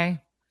 Okay.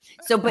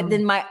 So, but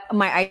then my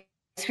ice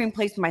cream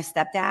place with my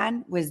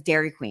stepdad was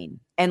Dairy Queen.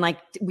 And like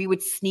we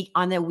would sneak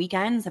on the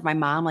weekends if my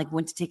mom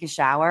went to take a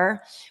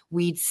shower,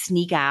 we'd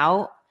sneak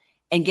out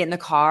and get in the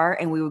car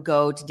and we would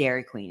go to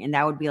Dairy Queen. And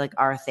that would be like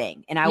our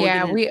thing.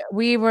 And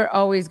we were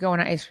always going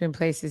to ice cream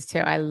places too.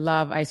 I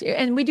love ice cream.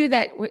 And we do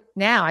that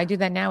now. I do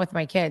that now with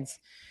my kids.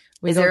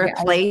 Is there a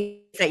place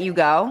that you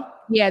go?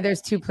 Yeah,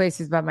 there's 2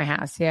 places by my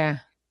house. Yeah.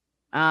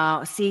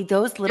 See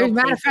those little. As a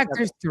matter of fact,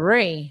 there's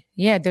 3.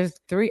 Yeah, there's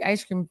 3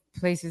 ice cream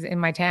places in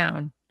my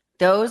town.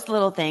 Those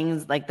little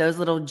things, like those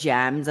little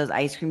gems, those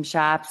ice cream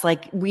shops.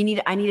 Like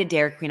I need a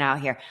Dairy Queen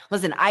out here.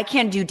 Listen, I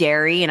can't do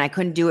dairy, and I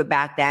couldn't do it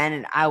back then.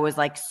 And I was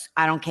like,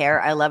 I don't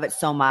care. I love it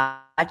so much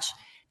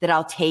that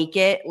I'll take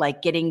it.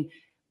 Like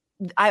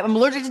I'm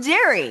allergic to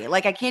dairy.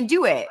 Like I can't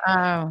do it.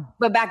 Oh.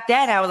 But back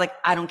then I was like,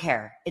 I don't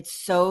care. It's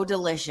so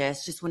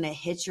delicious. Just when it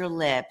hits your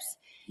lips.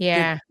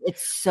 Yeah.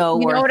 It's so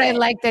worth it. You know what I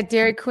like that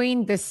Dairy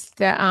Queen? The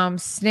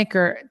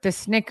Snicker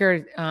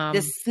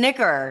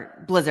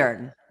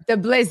Blizzard. The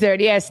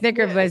Blizzard. Yeah.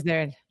 Snicker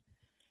Blizzard.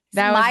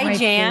 That was my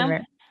jam.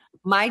 Favorite.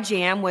 My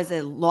jam was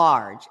as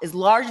large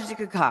as it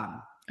could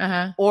come.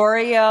 Uh-huh.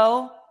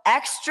 Oreo,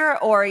 extra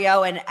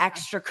Oreo, and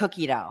extra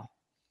cookie dough.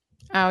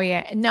 Oh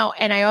yeah. No,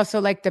 and I also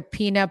like the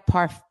peanut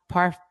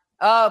parfait.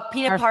 Oh,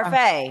 peanut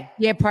parfait.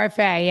 Yeah,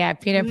 parfait. Yeah,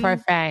 peanut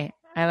parfait.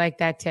 I like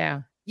that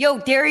too. Yo,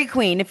 Dairy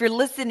Queen, if you're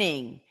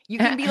listening, you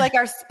can be like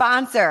our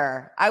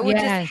sponsor. I would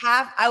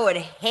I would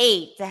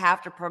hate to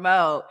have to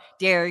promote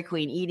Dairy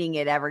Queen eating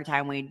it every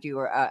time we do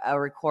a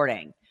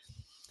recording.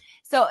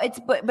 So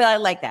but I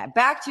like that.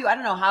 Back to, I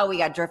don't know how we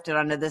got drifted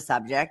onto this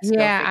subject.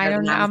 Yeah, I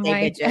don't know. I'm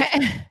like,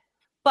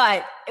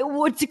 but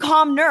to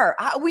calm nerve.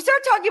 We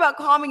started talking about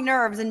calming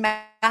nerves and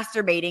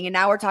masturbating, and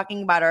now we're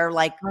talking about our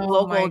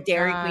local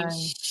Dairy Queen.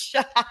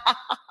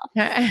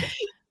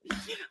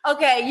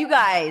 Okay, you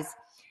guys,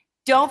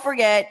 don't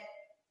forget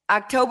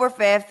October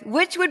 5th,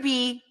 which would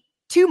be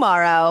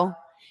tomorrow,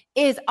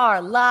 is our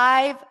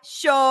live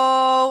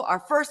show,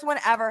 our first one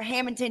ever,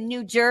 Hamilton,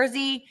 New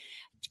Jersey.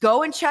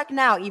 Go and check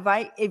now,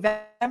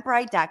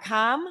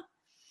 eventbrite.com.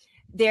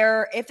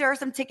 If there are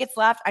some tickets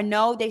left, I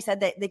know they said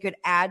that they could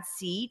add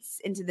seats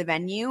into the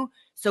venue.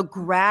 So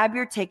grab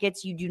your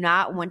tickets. You do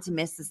not want to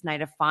miss this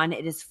night of fun.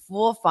 It is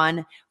full of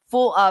fun,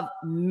 full of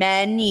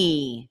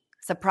many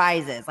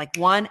surprises, like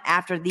one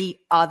after the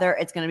other.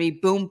 It's going to be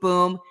boom,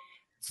 boom.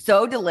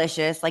 So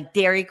delicious, like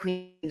Dairy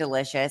Queen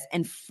delicious,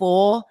 and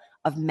full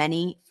of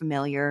many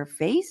familiar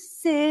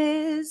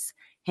faces.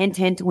 Hint,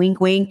 hint, wink,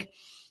 wink.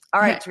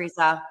 All right,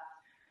 Teresa.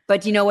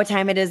 But do you know what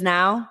time it is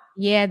now?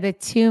 Yeah, the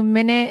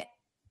 2-minute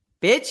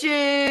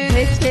bitches.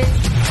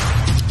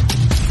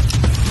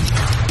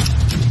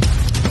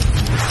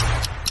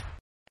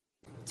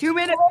 2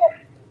 minutes.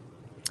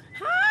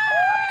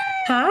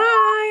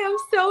 Hi, I'm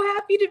so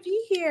happy to be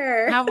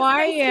here. How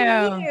are you?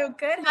 To meet you?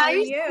 Good. How are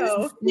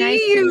you? Nice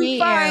to meet you.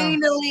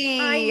 Finally.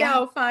 I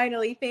know.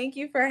 Finally. Thank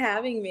you for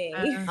having me.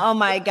 Oh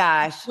my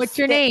gosh. What's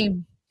your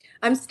name?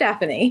 I'm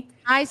Stephanie.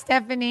 Hi,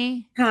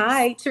 Stephanie.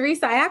 Hi,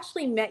 Teresa. I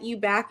actually met you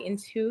back in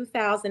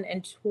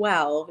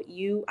 2012.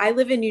 I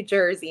live in New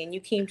Jersey, and you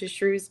came to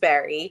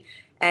Shrewsbury,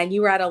 and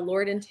you were at a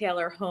Lord and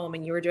Taylor home,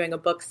 and you were doing a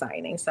book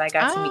signing. So I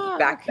got to meet you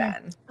back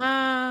then.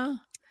 I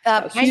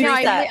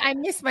know. I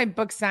miss my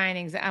book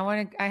signings.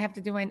 I have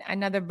to do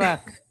another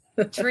book.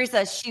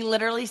 Teresa, she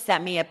literally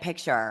sent me a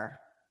picture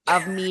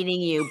of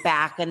meeting you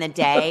back in the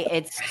day.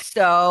 It's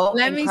so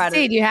Let incredible.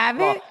 me see. Do you have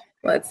it?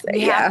 Let's see.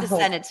 We have to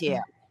send it to you.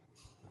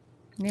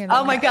 Yeah,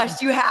 oh my gosh,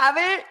 do you have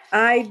it?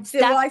 I do.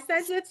 Well, I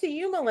sent it to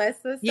you,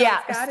 Melissa. So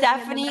yeah,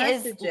 Stephanie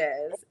is.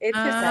 It's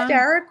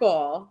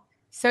hysterical.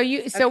 So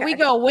we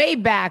go way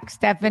back,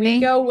 Stephanie.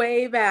 We go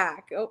way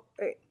back. Oh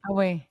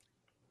wait.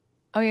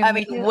 Oh yeah. I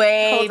mean,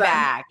 way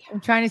back. I'm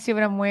trying to see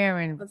what I'm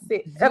wearing. Let's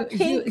see. A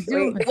pink.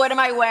 What am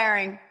I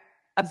wearing?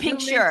 A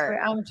pink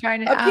shirt. I'm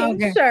trying to. A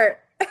pink shirt.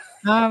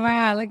 Oh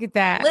wow! Look at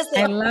that.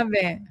 Listen, I love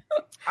it.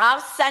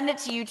 I'll send it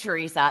to you,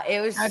 Teresa. It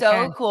was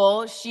so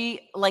cool.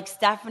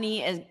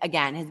 Stephanie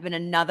has been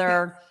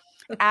another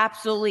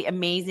absolutely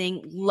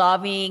amazing,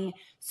 loving,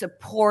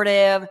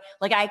 supportive.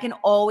 Like I can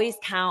always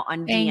count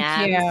on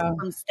DMs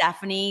from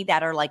Stephanie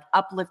that are like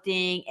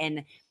uplifting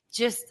and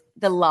just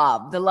the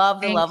love. You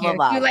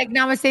like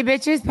Namaste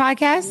Bitches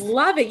podcast?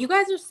 Love it. You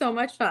guys are so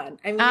much fun.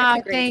 I mean,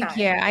 it's a great time.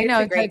 You. I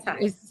know. It's a great time.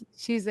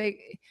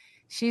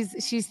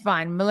 She's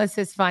fun.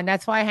 Melissa's fun.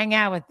 That's why I hang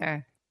out with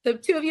her. The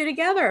two of you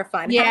together are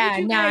fun. Yeah, How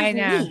did you guys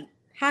meet?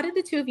 How did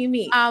the two of you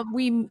meet?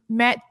 We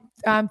met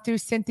through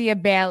Cynthia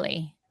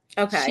Bailey.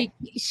 Okay.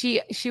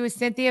 She was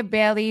Cynthia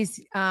Bailey's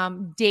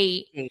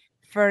date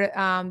for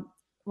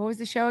what was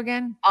the show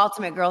again?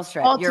 Ultimate Girls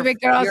Trip.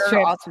 Ultimate Girls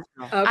Trip.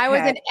 Okay. I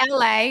was in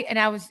LA and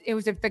it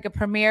was like a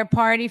premiere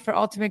party for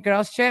Ultimate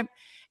Girls Trip,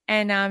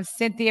 and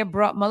Cynthia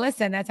brought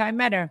Melissa, and that's how I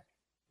met her.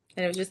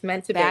 And it was just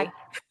meant to be.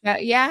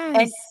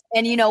 Yeah.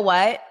 And you know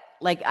what?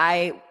 Like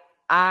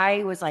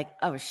I was like,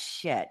 oh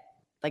shit,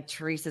 like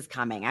Teresa's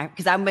coming.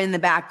 Because I'm in the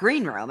back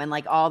green room and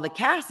like all the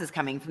cast is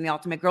coming from the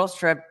Ultimate Girls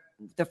Trip,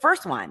 the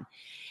first one.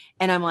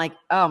 And I'm like,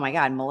 oh my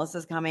God,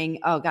 Melissa's coming.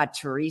 Oh God,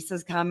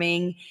 Teresa's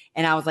coming.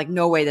 And I was like,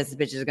 no way this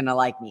bitch is going to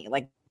like me.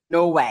 Like,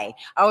 no way.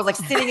 I was like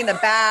sitting in the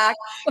back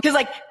because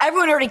like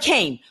everyone already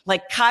came.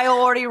 Like Kyle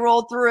already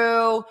rolled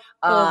through.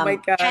 Oh my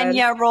God.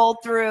 Kenya rolled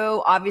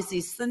through.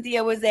 Obviously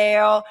Cynthia was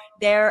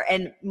there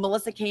and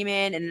Melissa came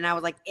in, and then I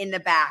was like in the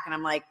back and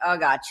I'm like, oh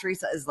God,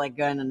 Teresa is like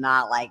going to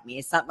not like me.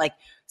 It's not like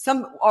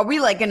are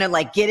we like going to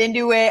like get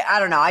into it? I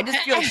don't know. I just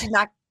feel like she's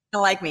not going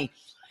to like me.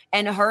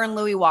 And her and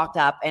Louie walked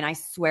up, and I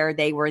swear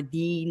they were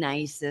the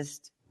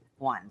nicest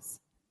ones.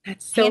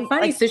 That's so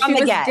funny. Like, so she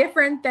was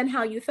different than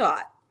how you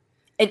thought.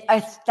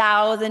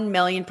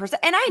 1,000,000,000%.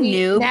 And I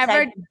knew.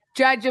 Never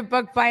judge a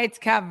book by its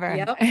cover.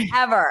 Yep.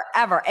 Ever.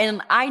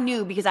 And I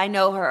knew because I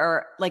know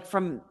her like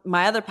from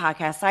my other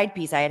podcast, Side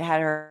Piece, I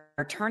had her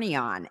attorney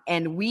on,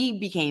 and we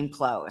became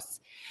close.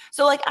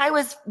 So like I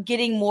was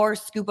getting more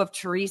scoop of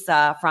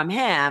Teresa from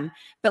him,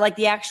 but like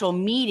the actual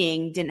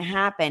meeting didn't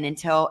happen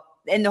until,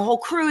 and the whole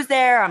crew's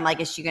there. I'm like,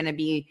 is she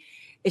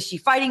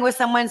fighting with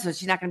someone? So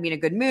she's not going to be in a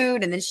good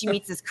mood. And then she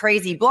meets this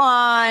crazy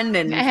blonde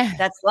and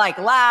that's like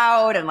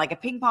loud and like a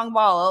ping pong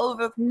ball all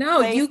over the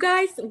place. You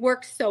guys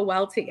work so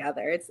well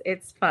together.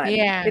 It's fun.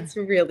 Yeah. It's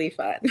really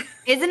fun.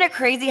 Isn't it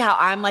crazy how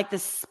I'm like the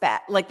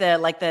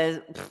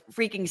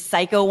freaking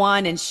psycho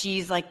one and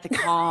she's like the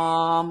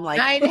calm,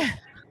 like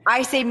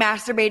I say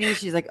masturbating.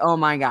 She's like, oh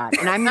my God.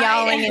 And I'm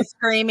yelling and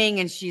screaming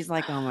and she's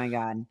like, oh my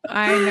God.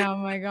 I know.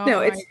 My God. No,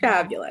 it's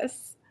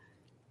fabulous.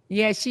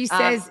 Yeah. She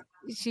said,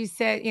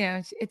 you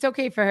know, it's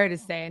okay for her to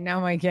say it.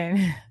 No, my kid.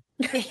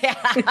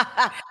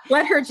 Yeah.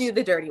 Let her do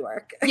the dirty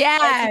work.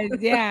 Yes,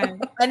 yeah.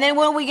 And then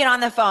when we get on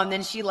the phone,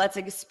 then she lets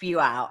it spew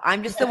out.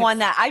 I'm just the one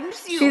that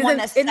She's one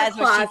that in the says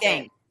what she closet.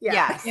 thinks. Yeah.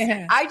 Yes.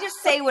 Yeah. I just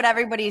say what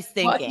everybody's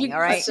thinking.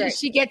 All right.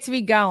 She gets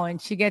me going.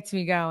 She gets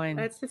me going.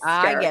 That's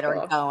hysterical. I get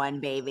her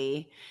going,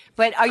 baby.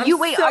 But are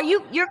so-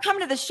 you're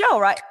coming to the show,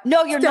 right?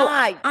 No, you're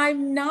not.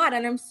 I'm not.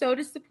 And I'm so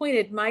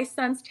disappointed. My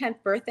son's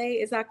 10th birthday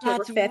is October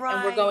That's 5th,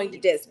 and we're going to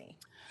right. Disney.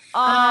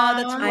 Oh,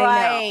 that's I know.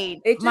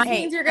 right. It just My-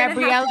 means you're going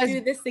to have to Gabriella's-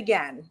 do this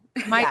again.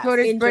 My Yes,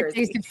 daughter's in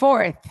birthday's Jersey. the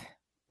 4th.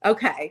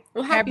 Okay.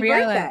 Well, happy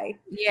Gabriella. birthday.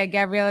 Yeah,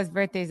 Gabriella's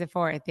birthday's the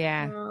 4th.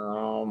 Yeah.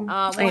 Well,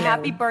 I know.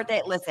 happy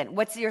birthday. Listen,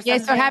 what's your Yeah,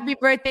 son's so name? happy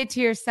birthday to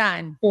your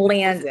son.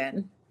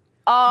 Landon.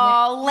 Oh,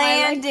 I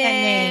like that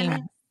Landon.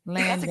 name.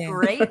 That's a Landon.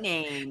 great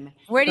name.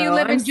 Where do you So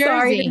live in I'm Jersey?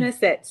 sorry to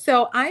miss it.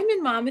 So I'm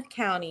in Monmouth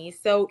County.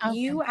 So Okay.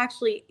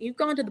 you've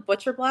gone to the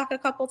Butcher Block a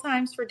couple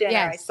times for dinner,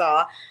 I Yes.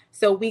 saw.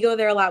 So we go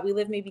there a lot. We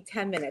live maybe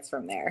 10 minutes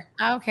from there.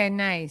 Okay,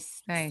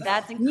 nice.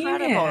 That's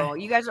incredible. Yeah.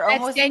 You guys are That's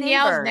almost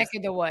Danielle's neighbors. neck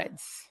of the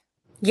woods.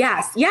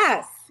 Yes.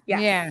 Yeah.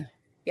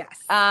 Yes.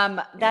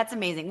 That's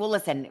amazing. Well,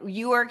 listen,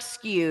 you are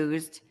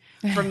excused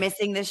for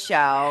missing this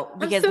show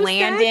because so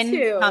sad Landon.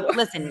 too.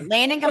 Listen,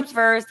 Landon comes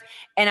first,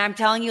 and I'm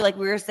telling you, like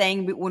we were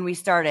saying when we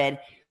started,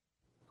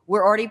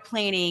 we're already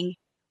planning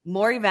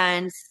more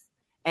events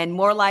and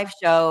more live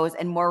shows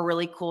and more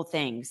really cool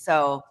things.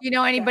 So, You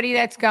know anybody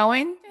that's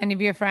going? Any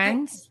of your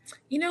friends?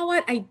 You know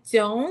what? I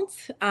don't.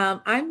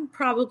 I'm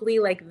probably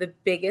like the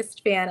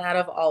biggest fan out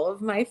of all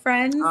of my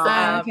friends.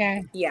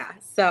 Okay. Yeah.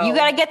 So you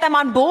got to get them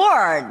on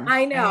board.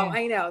 I know. Yeah.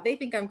 I know. They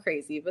think I'm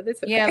crazy, but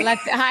it's okay.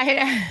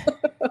 Yeah,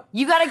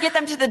 You got to get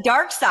them to the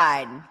dark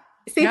side.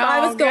 See, if I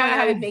No, was going, I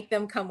God. would make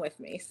them come with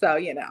me. So,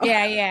 Yeah.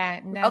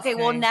 That's Okay,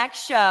 well, nice.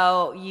 next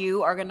show,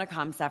 you are going to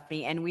come,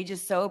 Stephanie, and we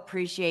just so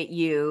appreciate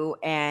you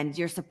and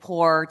your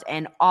support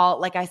and all.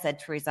 Like I said,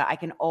 Teresa, I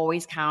can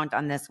always count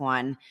on this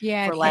one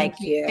Yeah, for like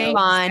thank you. Thank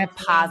fun,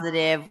 Stephanie.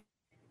 positive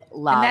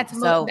love. And that's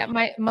so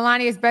my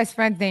Melania's best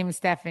friend's name is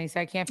Stephanie,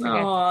 so I can't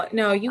forget. Oh,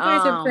 no, you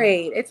guys are Oh.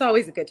 great. It's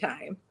always a good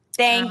time.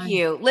 thank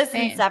you.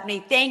 Listen, thank-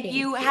 Stephanie, thank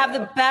you. Have you.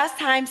 the best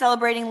time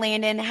celebrating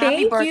Landon. Happy Thank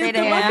you. birthday to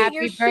Good luck him. at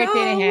your Happy birthday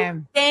to show.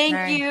 him. Thank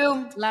Right.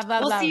 you. Love,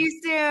 We'll love. see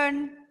you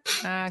soon.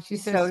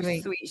 She's so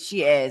sweet.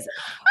 She is.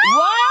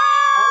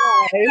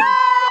 What?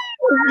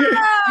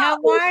 How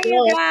are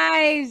you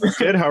guys?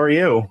 Good. How are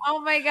you? Oh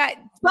my God.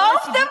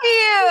 Both of you.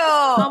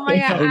 Oh my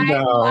God. Oh, I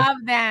no. love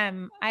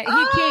them. He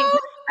came.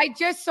 I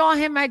just saw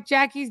him at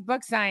Jackie's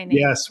book signing.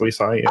 Yes, we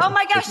saw you. Oh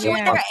my gosh, you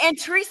went Yeah. there. And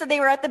Teresa,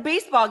 they were at the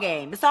baseball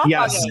game, the softball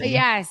Yes. game.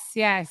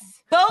 Yes.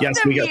 Both Yes,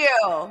 of we got-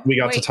 you. We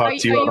got to talk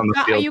to you out on the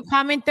Are field. you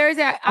coming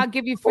Thursday? I'll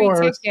give you free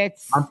course.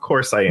 tickets. Of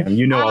course I am.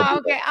 You know I'll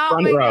Oh, be okay. Oh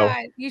front my row. God.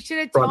 You should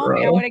have Front told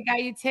me. I row. would have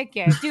got you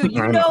tickets. Dude,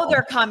 you I know know.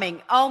 they're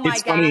coming. Oh my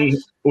It's gosh. funny.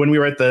 When we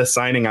were at the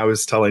signing, I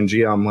was telling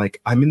Gia, I'm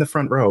like, I'm in the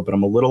front row, but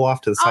I'm a little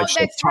off to the side. Oh, She's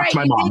like, that's talk right. to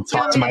my You mom. did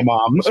tell Talk to me my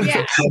mom.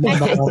 Yeah.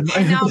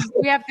 And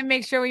we have to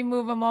make sure we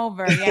move him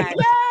over. Yes.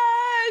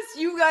 Yes,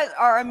 you guys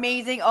are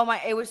amazing. Oh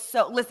my, it was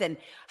so. Listen,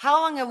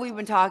 how long have we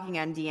been talking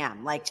on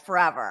DM? Like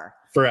forever.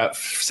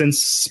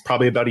 Since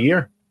probably about a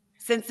year.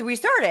 Since we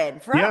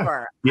started,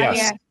 forever. Yes.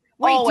 Yeah.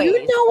 Wait, do you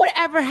Always. know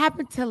whatever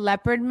happened to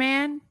Leopard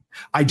Man?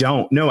 I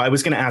don't know. I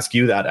was going to ask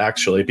you that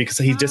actually because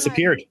he God.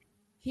 disappeared.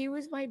 He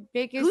was my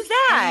biggest Who's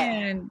that?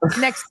 fan.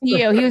 Next to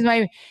you. He was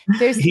my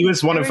He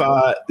was one of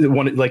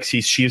like he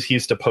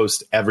used to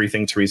post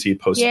everything. Teresa, he'd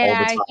post all the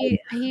yeah, time.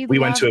 he We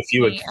went to a loved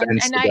few me.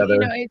 events and together.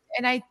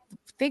 I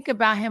think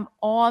about him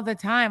all the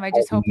time. I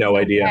just I have hope no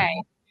he's idea.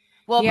 okay.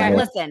 Well, Yeah. but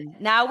listen,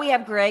 now we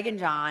have Greg and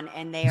John,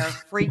 and they are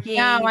freaking.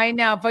 No, I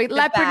know. But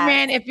Leopard best.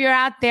 Man, if you're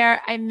out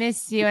there, I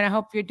miss you and I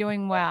hope you're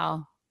doing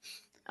well.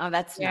 Oh,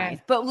 that's Yeah. nice.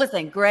 But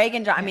listen, Greg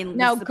and John. I mean,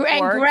 No, the Greg,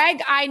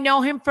 support- I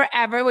know him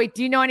forever. Wait,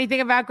 do you know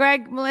anything about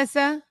Greg,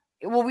 Melissa?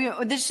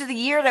 Well, this is the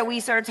year that we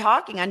started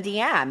talking on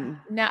DM.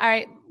 No, all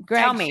right.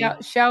 Greg, Tell me.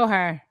 show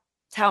her.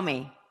 Tell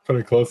me. Put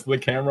it close to the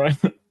camera.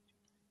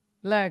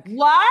 Look,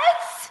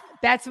 What?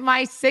 that's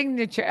my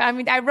signature. I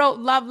mean, I wrote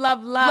love,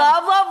 love,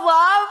 love.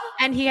 Love.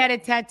 And he had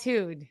it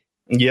tattooed.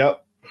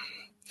 Yep.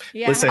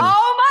 Yeah. Listen. Oh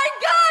my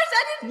gosh,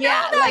 I didn't Yeah,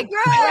 know that, like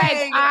Greg.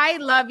 Greg, I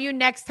love you.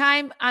 Next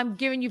time, I'm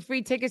giving you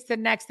free tickets to the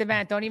next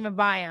event. Don't even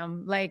buy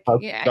them. Like,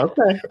 yeah,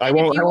 Okay. I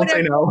won't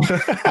say no.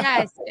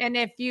 yes. And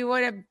if you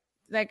would have,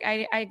 like,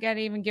 I gotta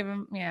even give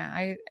him.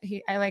 Yeah,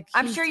 I like.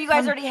 I'm he's sure you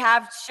guys come- already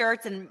have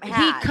shirts and He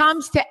hats.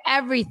 comes to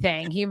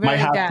everything. He my really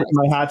hat, does.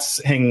 my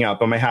hat's hanging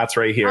up, and my hat's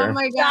right here. Oh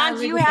my God! John,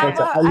 do you look at have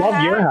that. I love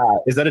hat? your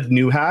hat. Is that a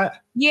new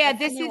hat? Yeah,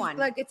 That's a this new is one.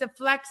 like it's a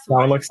flex That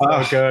one. one looks so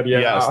Ah, good. Yeah.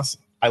 Yes.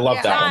 I love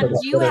Yeah. that. John,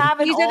 do you have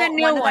an These are the old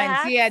new one of the ones.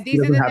 hats? Yeah, these are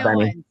doesn't the have new any.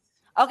 ones.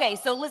 Okay,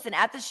 so listen,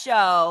 at the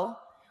show,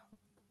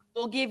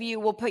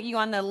 we'll put you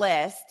on the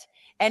list,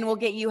 and we'll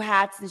get you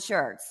hats and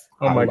shirts.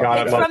 Oh my God,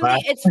 I It's love from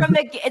that.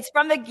 it's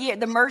from the gear,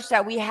 the merch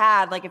that we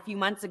had like a few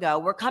months ago.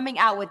 We're coming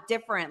out with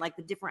different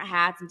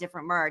hats and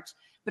different merch,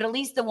 but at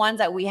least the ones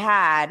that we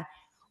had,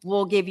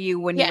 we'll give you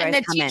when you and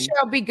guys the come in. t-shirt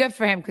will be good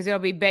for him because it'll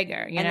be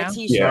bigger, you And know?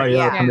 the t-shirt, Oh,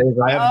 yeah. amazing.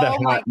 I have the Oh,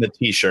 my- hat and the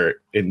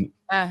t-shirt.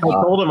 I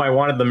told him I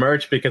wanted the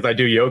merch because I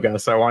do yoga,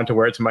 so I wanted to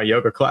wear it to my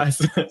yoga class.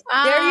 There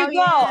Oh, you go.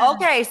 yeah.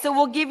 Okay, so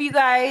we'll give you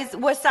guys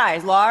what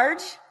size?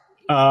 Large?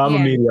 I'm Yeah.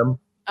 a medium.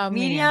 Oh,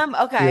 Medium?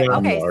 Okay. Yeah,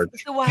 Okay. large.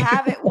 So we'll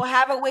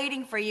have it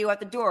waiting for you at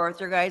the door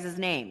with your guys'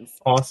 names.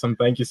 Awesome.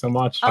 Thank you so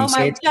much. Oh I'm so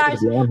my excited gosh.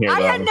 to be on here, I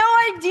though. had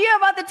no idea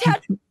about the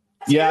tattoo.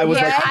 Yeah, I was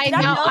Yeah, like,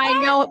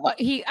 I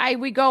know.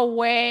 We go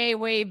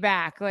way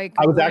back. Like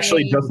I was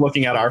actually way- just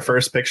looking at our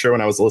first picture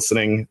when I was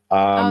listening.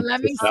 let to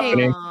me see.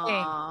 Stephanie.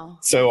 Aw.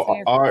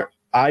 So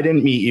I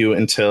didn't meet you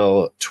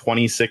until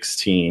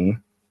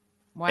 2016,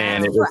 Wow.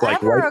 and it was like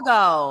Forever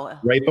ago.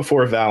 right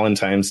before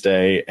Valentine's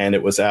Day, and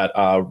it was at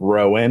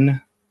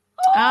Rowan.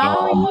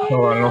 Oh,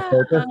 Hold on, real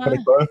quick. Let's put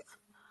it close.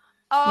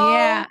 Oh,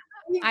 Yeah,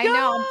 you I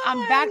know.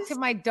 I'm back guys. to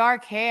my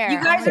dark hair.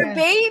 You guys I'm are gonna-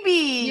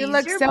 babies. You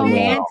look You're so babies.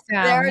 handsome.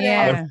 There it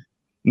Yeah.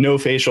 No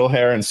facial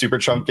hair and super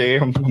chunky.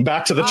 I'm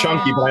back to the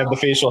chunky, but I have the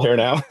facial hair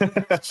now.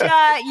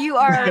 Chet, you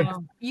are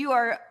Wow.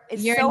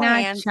 You're so not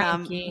handsome.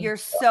 chunky. You're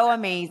so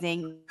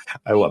amazing.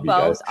 I love you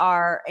both guys.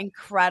 are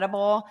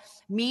incredible.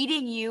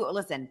 Meeting you,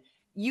 listen,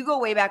 you go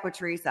way back with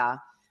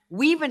Teresa.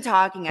 We've been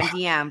talking on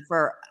DM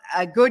for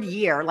a good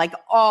year, like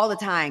all the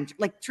time.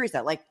 Like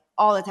Teresa, like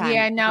all the time.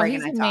 Yeah, no, Greg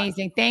he's and I talk.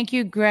 amazing. Thank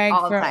you, Greg,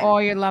 All the for time.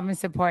 all your love and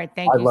support.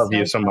 Thank I you. love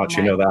you so much.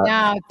 You know that.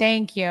 No,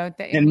 thank you.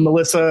 And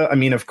Melissa, I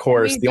mean, of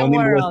course, means the the only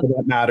world. Melissa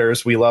that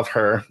matters. We love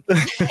her.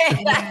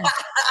 Yeah.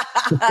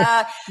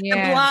 The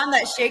Yeah. blonde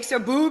that shakes her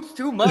boobs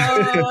too much.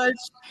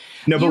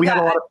 No, but You we had a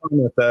got- lot of fun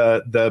with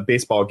the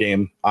baseball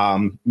game.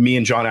 Me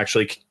and John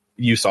actually,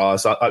 you saw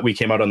us. We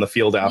came out on the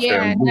field after.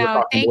 Yeah, and we were no,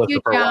 talking to thank Melissa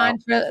you, for a while. John,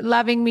 for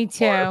loving me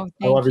too. Thank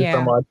I love you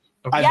so much.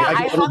 Yeah, I hung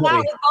out everybody-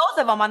 with both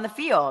of them on the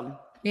field.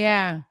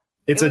 Yeah.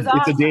 It's It a was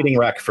awesome. dating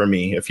wreck for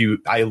me.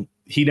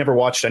 He never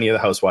watched any of the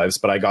Housewives,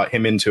 but I got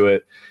him into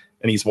it,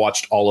 and he's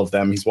watched all of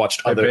them. He's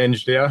watched I other.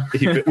 binged, yeah.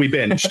 We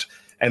binged,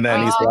 and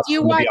then he's watched do you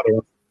some of watch- the other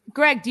ones.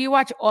 Greg, do you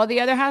watch all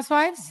the other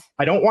housewives?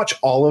 I don't watch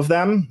all of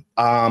them,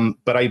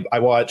 but I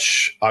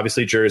watch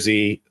obviously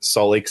Jersey,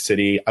 Salt Lake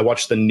City. I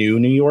watch the new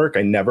New York.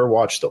 I never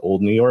watched the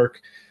old New York.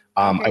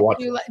 Okay, I watch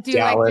do you like the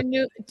Dallas.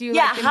 new? Do you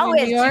Yeah, like the how new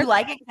is? New Do York? you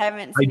like it? 'Cause I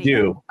haven't I seen it yet.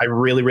 do. I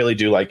really, really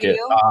do like Do it.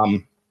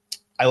 you?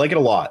 I like it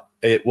a lot.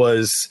 It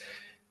was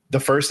the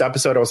first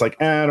episode. I was like,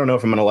 I don't know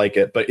if I'm going to like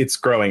it, but it's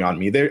growing on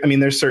me.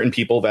 There's certain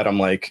people that I'm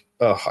like,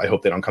 oh, I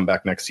hope they don't come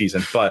back next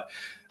season. But,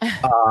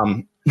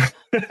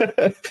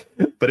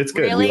 but it's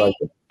good. Really? We like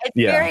it.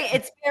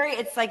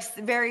 It's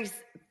very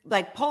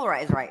like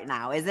polarized right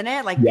now, isn't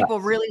it? Like Yes. people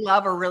really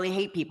love or really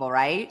hate people,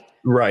 right?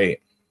 Right.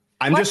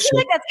 I'm Well, just. I feel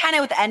like that's kind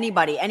of with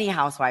anybody, any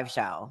housewife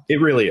show. It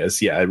really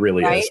is. Yeah, it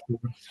really Right? is.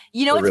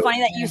 You know, It it's really funny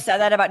that you said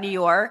that about New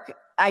York.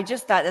 I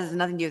just thought this has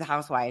nothing to do with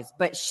housewives,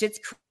 but Schitt's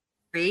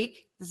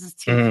Creek. This is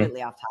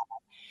completely off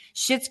topic.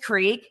 Schitt's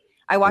Creek.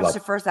 I watched Love the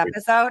first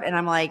episode and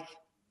I'm like,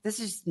 this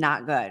is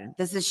not good.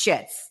 This is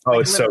shits. Oh,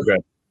 Like, it's so literally.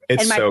 good.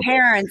 It's And my so good.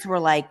 parents were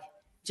like,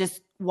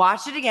 just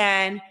watch it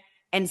again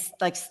and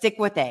like stick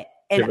with it.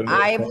 Give it And a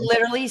I've chance.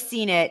 literally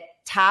seen it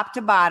top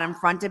to bottom,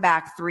 front to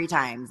back 3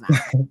 times now.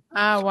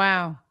 Oh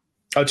wow.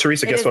 Oh,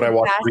 Teresa, It guess is what I the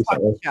watched best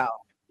fucking recently? show.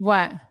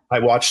 What? I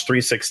watched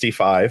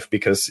 365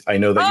 because I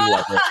know that you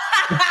love it.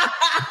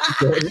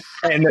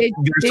 And Did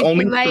there's you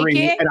only like 3,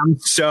 it? and I'm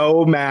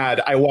so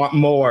mad. I want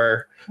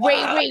more.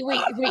 Wait.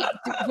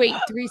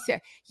 3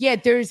 seconds. Yeah,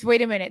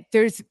 wait a minute.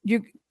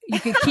 You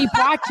can keep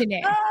watching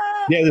it.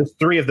 Yeah, there's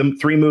 3 of them,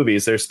 3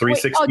 movies. There's Wait,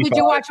 365. did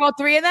you watch all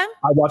 3 of them?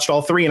 I watched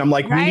all 3, and I'm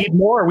like, Right? we need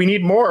more. We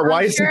need more.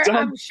 Why is it done?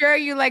 I'm sure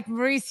you like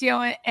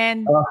Mauricio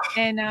and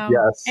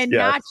Yes, and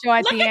yes. Nacho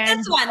at Look the at end.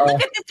 this one.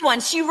 Look at this one.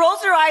 She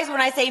rolls her eyes when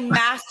I say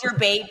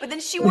masturbate, but then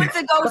she wants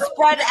to go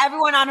spread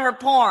everyone on her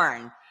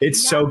porn.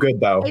 It's so good,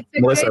 though. It's a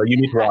Melissa, great- you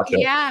need to watch it.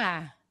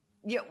 Yeah.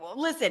 Yeah, well,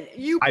 listen,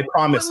 you. I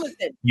promise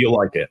Listen, you'll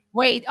like it.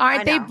 Wait, I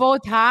aren't they know.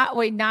 both hot?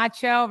 Wait,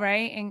 Nacho,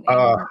 right? And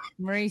I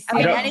Mauricio.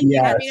 mean, don't- anything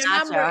yeah.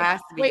 that's Nacho has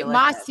to be Wait,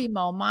 delicious.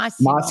 Massimo.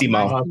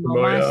 Massimo,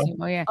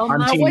 Yeah. Oh, I'm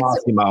my- Team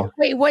Massimo.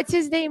 Wait, what's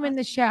his name in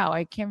the show?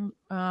 I can't.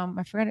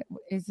 I forgot it.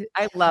 Is it?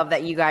 I love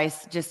that you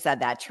guys just said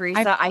that,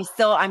 Teresa.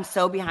 I'm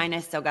so behind. I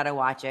still got to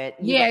watch it.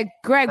 You Yeah,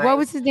 Greg. right. What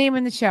was his name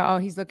in the show? Oh,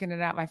 he's looking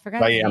it up. I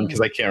forgot. I his am name. because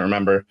I can't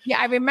remember. Yeah,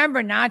 I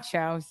remember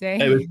Nacho. See,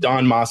 It was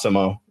Don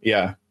Massimo.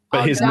 Yeah.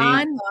 But Oh, his Don?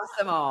 name.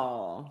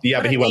 Massimo. Yeah,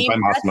 What but a he went by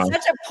name. Massimo.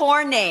 That's such a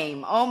poor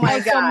name. Oh my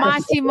So god.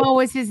 Massimo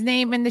was his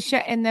name in the show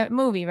in the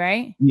movie,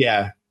 right?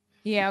 Yeah.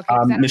 Yeah. Okay.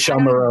 'cause I- Michelle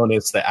I don't- Marone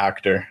is the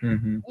actor.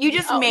 You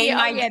just Oh, made yeah,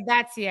 my yeah,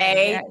 that's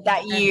day yeah.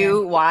 that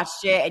you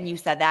watched it and you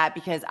said that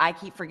because I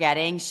keep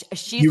forgetting.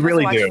 She's You supposed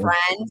really to watch do.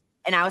 Friends,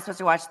 and I was supposed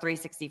to watch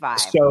 365.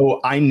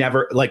 So I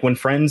never, like when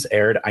Friends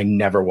aired, I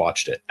never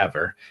watched it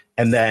ever.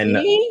 And then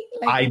See?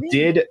 I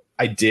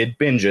did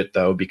binge it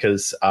though,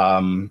 because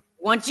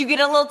Once you get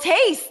a little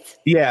taste.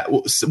 yeah,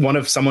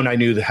 someone I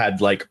knew that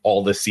had like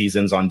all the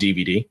seasons on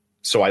DVD.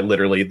 So I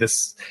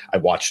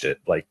watched it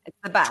like It's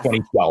the best.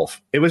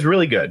 2012. It was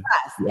really good.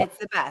 Best. Yeah. It's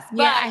the best.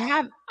 Yeah,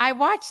 But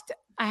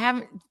I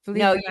haven't. Believe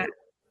No, it or not.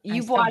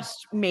 You've still-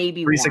 watched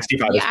maybe one.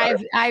 365 is Yeah,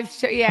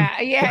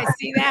 better. yeah.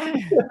 See that?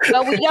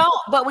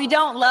 But we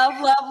don't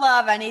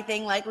love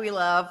anything like we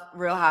love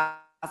Real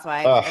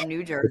Housewives of New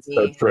It's Jersey.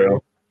 so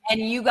true. And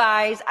you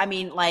guys, I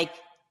mean, like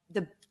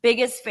the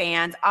biggest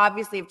fans,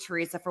 obviously, of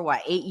Teresa for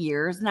what, 8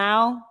 years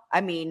now?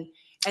 I mean,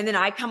 and then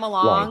I come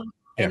along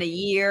in a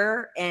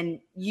year, and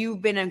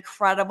you've been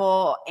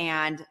incredible,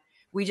 and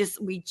we just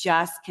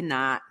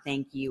cannot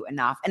thank you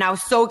enough. And I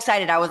was so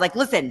excited. I was like,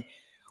 listen,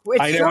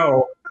 I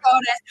know.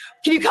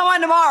 can you come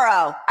on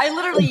tomorrow? I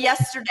literally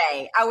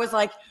yesterday, I was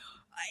like,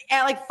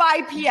 at like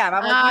 5 p.m.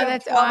 I'm like, Oh, you have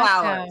that's 12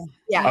 awesome. hours.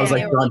 Yeah. I was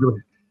like, And they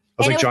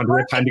were John, do we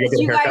have time to go get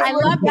a you guys- haircut? I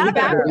love the Yeah.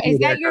 background. Is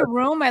that your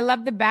room? I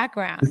love the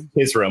background.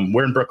 His room.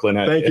 We're in Brooklyn.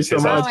 Thank you It's so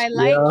his much. house. Oh, I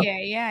like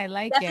it. Yeah, I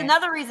like That's it.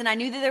 another reason I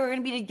knew that they were going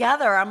to be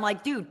together. I'm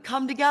like, dude,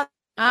 come together.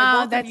 Oh,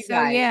 both of that's you so,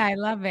 guys. yeah, I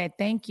love it.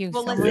 Thank you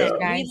Well, so listen, much,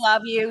 guys. we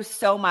love you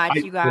so much,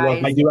 you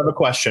guys. I do have a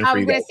question I for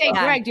was you going guys. to say,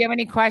 Yeah. Greg, do you have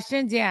any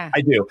questions? Yeah.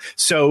 I do.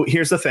 So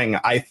here's the thing.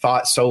 I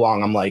thought so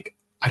long. I'm like,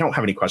 I don't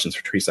have any questions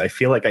for Teresa. I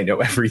feel like I know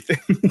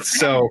everything.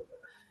 So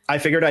I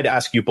figured I'd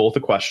ask you both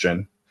a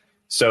question.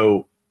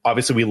 So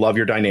obviously we love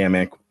your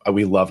dynamic.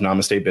 We love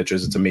Namaste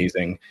Bitches. It's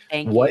amazing.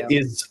 Thank What you.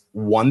 is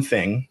one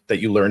thing that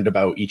you learned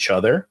about each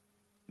other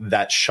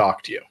that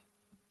shocked you?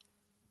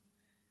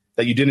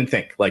 That you didn't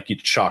think, like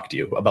it shocked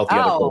you about the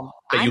other person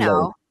that I you know.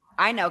 learned?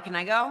 I know. Can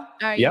I go? All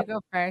right, Yep. you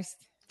go first.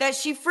 That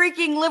she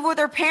freaking lived with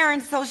her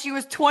parents till she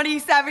was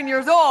 27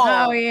 years old.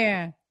 Oh,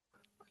 yeah.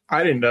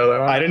 I didn't know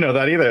that. I didn't know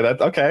that either.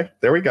 That's okay.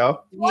 There we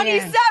go.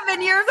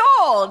 27 years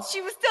old.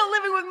 She was still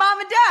living with mom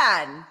and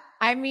dad.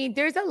 I mean,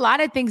 there's a lot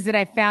of things that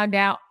I found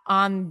out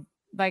on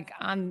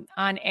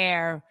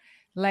air,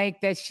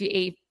 like that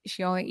she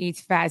only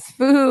eats fast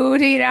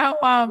food, When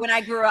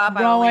I grew up,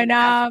 I only growing ate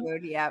fast up,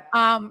 food. Yep.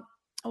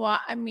 well,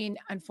 I mean,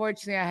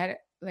 unfortunately I had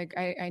like,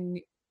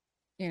 The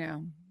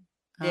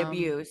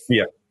abuse.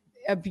 abuse.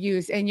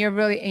 Abuse, and you're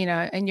really,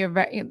 and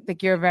you're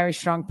you're a very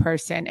strong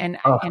person, and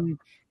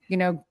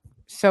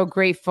so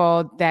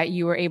grateful that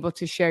you were able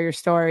to share your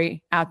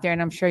story out there, and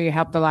I'm sure you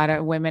helped a lot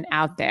of women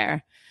out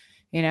there.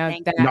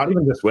 Thank That Not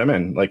even just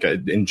women, like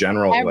in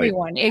general.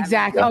 everyone,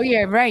 exactly. Oh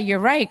yeah, right. You're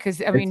right,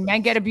 because I mean,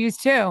 men get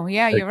abused too.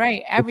 Yeah, you're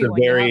right. Everyone.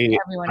 You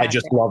help everyone I out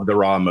just there. love the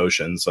raw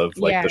emotions of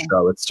like Yeah. the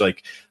show. It's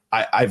like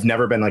I've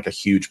never been like a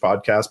huge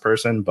podcast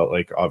person, but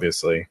like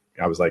obviously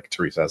I was like,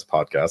 Teresa has a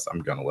podcast, I'm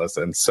gonna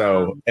listen.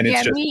 So and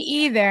it's just me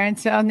either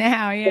until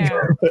now. Yeah.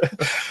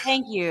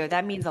 Thank you.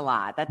 That means a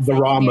lot. That's the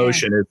like, raw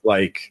emotion is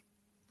like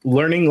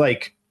learning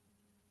like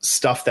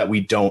stuff that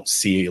we don't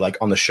see like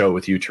on the show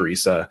with you,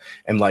 Teresa,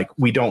 and like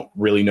we don't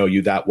really know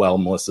you that well,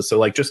 Melissa. So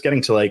like just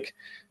getting to like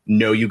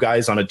know you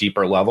guys on a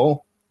deeper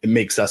level, it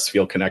makes us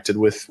feel connected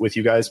with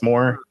you guys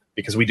more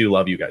because we do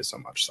love you guys so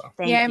much. So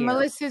thank yeah, you. and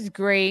Melissa's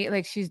great.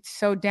 Like she's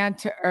so down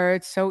to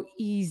earth, so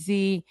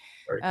easy.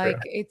 very Like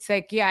true. it's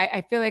like, yeah,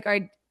 I feel like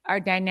our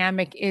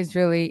dynamic is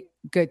really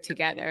good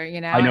together,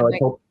 I know. and,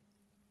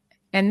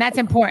 and that's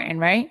important,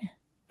 right?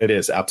 It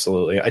is,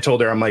 absolutely. I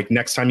told her, I'm like,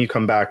 next time you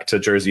come back to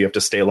Jersey, you have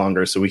to stay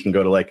longer so we can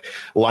go to like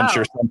lunch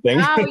or something.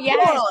 Oh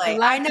yes, Totally.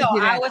 love I to know. do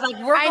that. I was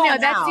like, we're I going know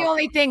that's now. the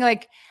only thing.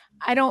 Like,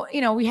 I don't,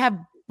 we have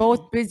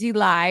both busy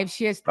lives.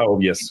 She has Oh,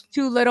 yes.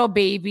 2 little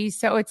babies,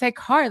 so it's like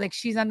hard. Like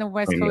she's on the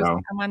West I Coast, know.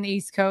 I'm on the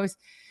East Coast,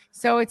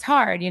 so it's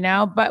hard,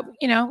 But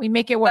we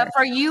make it work. But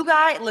for you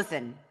guys,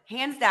 listen,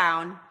 hands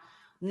down,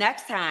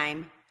 next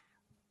time,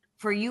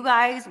 for you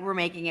guys, we're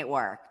making it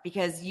work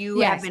because you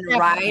Yes, have been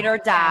definitely. ride or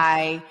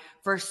die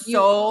for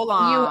so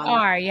long. You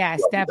are, yes,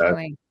 Love that.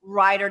 definitely.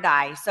 Ride or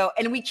die. So,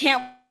 and we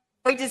can't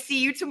wait to see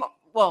you tomorrow.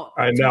 Well,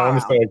 I know.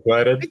 I'm so tomorrow.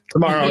 excited.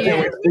 Tomorrow. I can't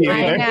wait to see you.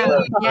 I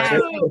know. Yes,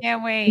 I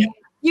can't wait.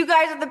 You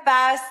guys are the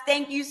best.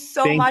 Thank you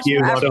so Thank much. you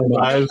for so everything.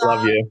 much.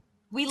 Love you.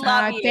 We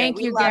love you. Thank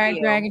We you, love Greg,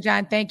 you. Greg, and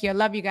John. Thank you. I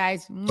love you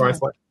guys. Mwah.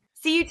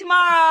 See you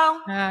tomorrow.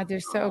 They're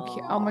so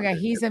cute. Oh my God,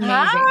 he's amazing.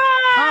 Hi.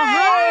 Oh,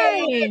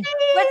 hi.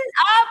 What's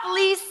up,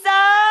 Lisa?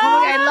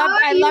 Oh my God,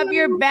 I love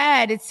your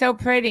bed. It's so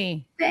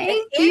pretty.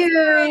 Thank It's you.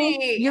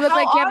 pretty. You look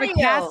How like you have are a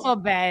castle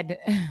bed.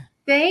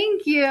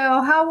 Thank you.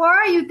 How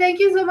are you? Thank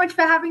you so much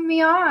for having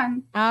me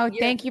on. Oh,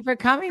 thank you for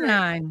coming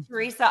on.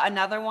 Teresa,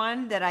 another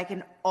one that I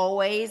can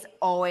always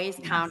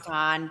count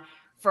on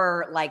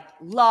for like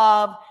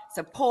love,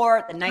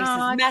 support, the nicest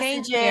Aw,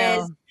 thank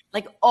messages. you.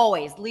 Like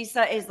always.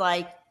 Lisa is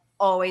like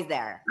always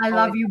there. I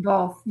love you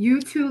both.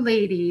 You two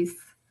ladies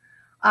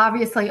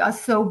obviously are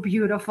so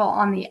beautiful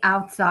on the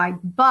outside,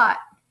 but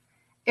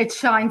it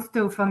shines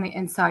through from the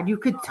inside. You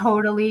could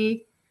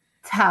totally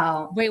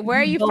tell. Wait, where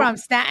are you both- from?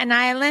 Staten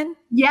Island?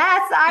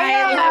 Yes,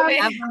 I love am.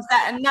 it. I'm from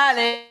Staten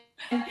Island.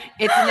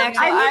 It's an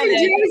actual I live in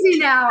island. Jersey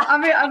now.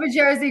 I'm a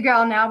Jersey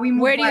girl now. We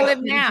moved Where do you west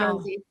live to now?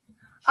 Jersey.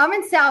 I'm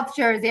in South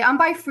Jersey. I'm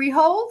by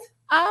Freehold.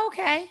 Oh,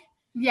 okay.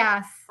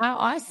 Yes. Oh,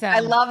 awesome. I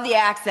love the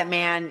accent,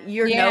 man.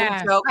 You're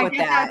Yeah. no joke I with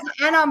guess that.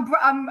 and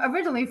I'm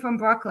originally from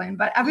Brooklyn,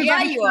 but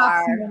everybody you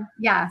stops are. me.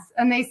 Yes,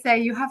 and they say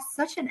you have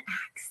such an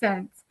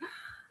accent.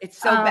 It's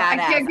so I badass.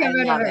 can't get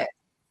rid love of it. it.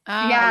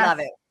 Oh, Yeah. I love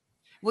it.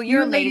 Well,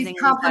 you're You ladies amazing.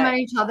 compliment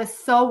Lisa. each other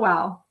so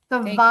well. The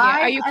Thank you. vibe.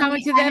 Are you and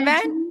coming to the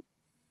event? energy-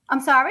 I'm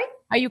sorry.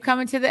 Are you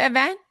coming to the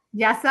event?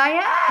 Yes, I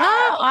am.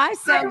 Oh, I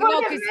awesome.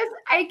 want to miss.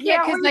 I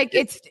can't because wait like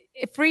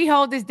to-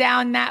 Freehold is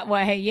down that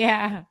way.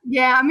 Yeah.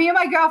 Yeah, me and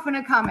my girlfriend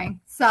are coming.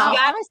 So She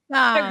got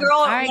Awesome. a girl,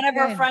 All right, one of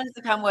her good. friends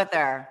to come with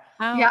her.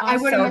 Oh, yeah, I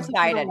awesome. wouldn't So miss it for the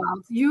excited.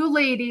 world. You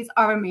ladies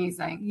are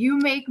amazing. You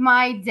make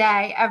my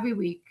day every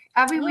week.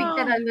 Every week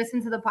that Oh. I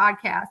listen to the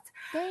podcast.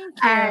 Thank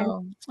And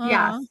you.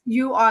 yes, Aw.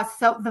 you are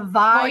so the vibe.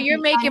 Well, you're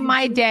the making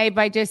my energy. day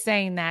by just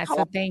saying that.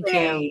 So thank you.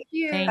 Totally.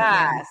 you. Thank you.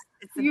 Best.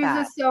 It's the You're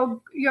best.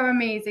 you're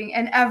amazing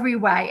in every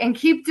way, and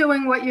keep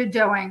doing what you're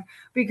doing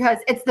because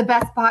it's the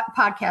best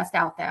podcast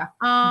out there.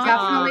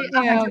 Definitely,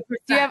 Thank you.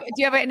 100%. Do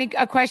you have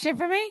a question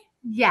for me?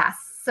 Yes.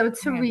 So,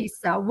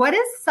 Teresa, what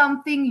is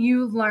something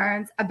you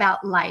learned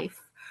about life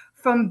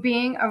from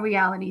being a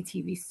reality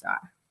TV star?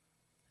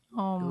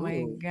 Oh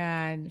my Ooh.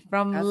 God.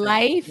 From That's a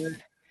life,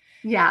 good-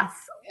 Yes.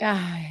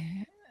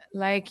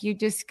 like you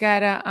just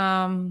gotta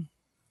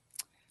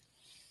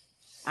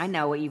I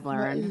know what you've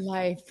learned.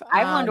 life.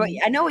 I've learned what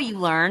I know what you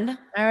learned.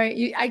 All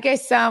right. I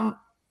guess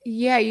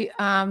yeah,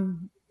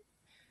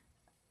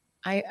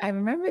 I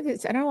remember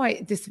this. I don't know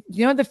why this,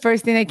 the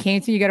first thing that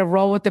came to you got to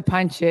roll with the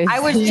punches. I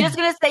was just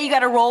gonna say you got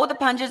to roll with the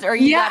punches, or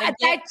you got to.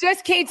 That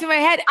just came to my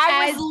head.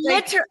 I was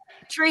literally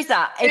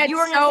Teresa. If you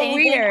were that's gonna so say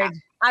anything, weird.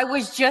 I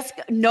was just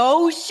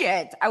no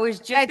shit. I was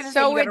just That's gonna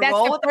so say weird. you That's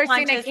roll the with the first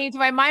thing that punches. came to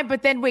my mind.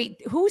 But then wait,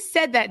 who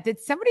said that? Did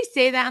somebody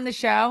say that on the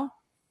show?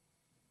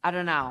 I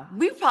don't know.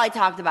 We've probably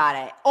talked about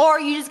it. Or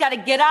you just got to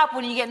get up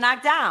when you get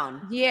knocked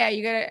down. Yeah,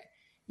 you gotta.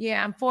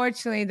 Yeah,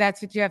 unfortunately,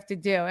 that's what you have to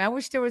do. I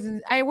wish there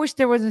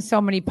wasn't so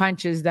many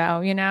punches,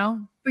 though.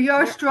 But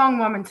you're a strong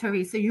woman,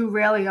 Teresa. You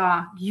really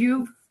are.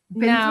 You've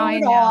been No, through I it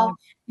know. all.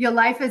 Your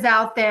life is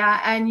out there,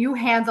 and you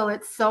handle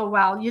it so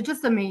well. You're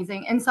just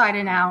amazing, inside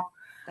and out.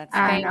 That's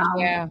And, Thank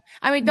you.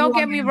 I mean, don't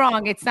you get me are-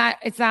 wrong. It's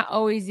not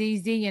always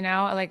easy.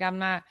 Like I'm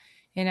not.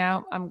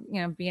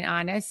 I'm being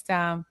honest.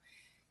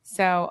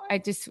 So I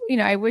just,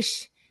 I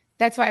wish.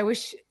 That's why I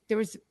wish there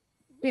was.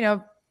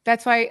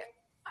 That's why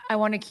I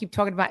want to keep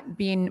talking about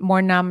being more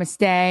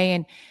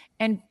namaste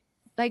and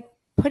like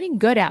putting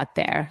good out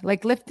there,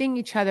 like lifting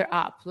each other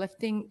up,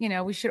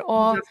 we should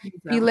all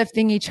be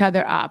lifting each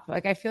other up.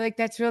 Like, I feel like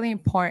that's really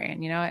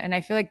important, and I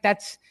feel like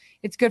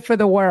it's good for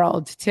the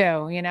world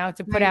too,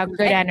 to put out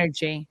good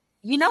energy.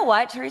 You know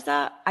what,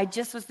 Teresa? I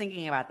just was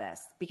thinking about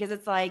this because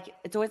it's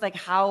always like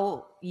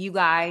how you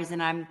guys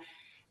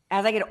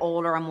as I get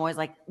older, I'm always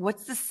like,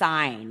 what's the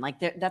sign? Like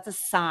that's a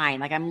sign.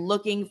 Like I'm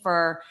looking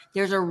for,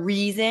 there's a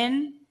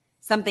reason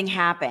something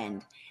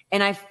happened.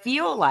 And I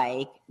feel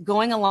like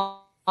going along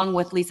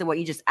with Lisa, what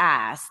you just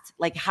asked,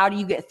 like, how do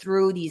you get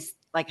through these?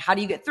 Like, how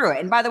do you get through it?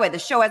 And by the way, the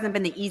show hasn't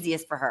been the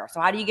easiest for her. So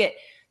how do you get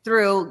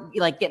through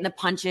like getting the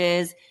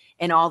punches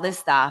and all this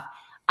stuff?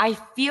 I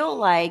feel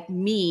like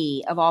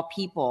me, of all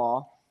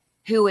people,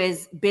 who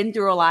has been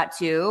through a lot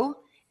too,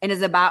 and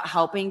is about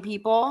helping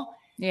people.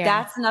 Yeah.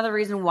 That's another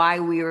reason why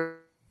we were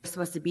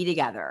supposed to be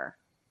together,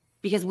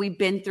 because we've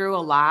been through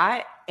a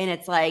lot, and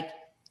it's like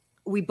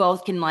we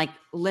both can like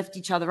lift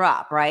each other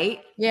up, right?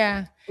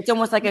 Yeah. It's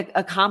almost like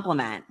a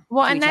compliment.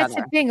 Well, and that's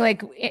the thing.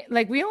 Like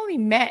we only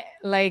met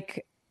a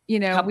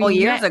couple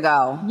years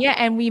ago. Yeah,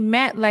 and we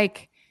met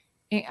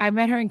I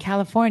met her in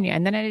California,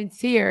 and then I didn't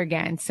see her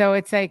again. So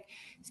it's like,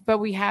 but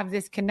we have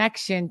this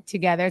connection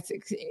together. It's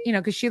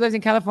because she lives in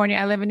California,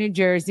 I live in New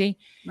Jersey,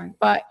 right.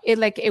 But it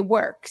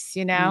works,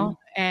 Mm-hmm.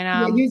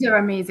 And you are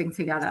amazing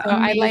together. So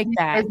I like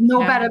that. There's no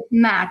better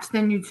match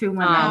than you two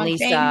women. Oh,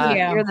 Lisa,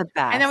 you're the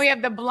best. And then we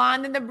have the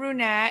blonde and the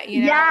brunette.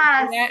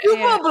 Yes,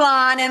 super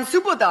blonde and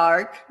super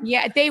dark.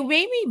 Yeah, they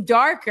made me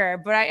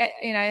darker, but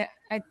I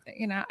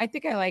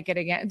think I like it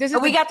again.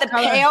 We got the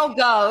pale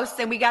ghost,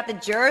 and we got the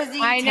Jersey.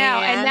 I know,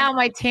 and now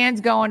my tan's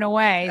going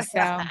away.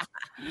 So,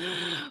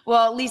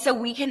 well, Lisa,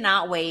 we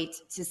cannot wait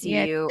to see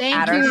you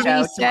at our show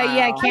Lisa. tomorrow.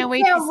 Yeah, I can't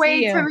wait to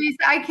see you. Teresa.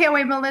 I can't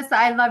wait, Melissa.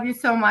 I love you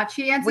so much.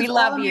 She answers all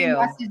of your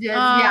messages.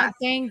 Yes,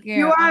 thank you.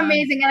 You are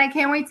amazing, and I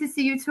can't wait to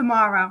see you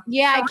tomorrow.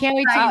 Yeah, I can't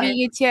wait to meet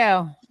you too.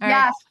 All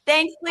yes, right.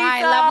 Thanks,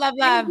 Lisa.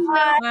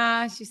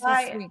 Love. She's so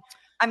sweet.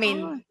 I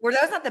mean, were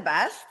those not the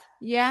best?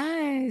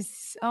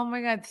 Yes. Oh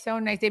my God, so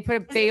nice. They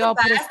put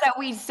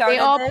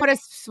a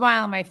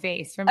smile on my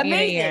face from ear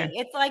to ear.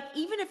 It's like,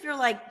 even if you're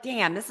like,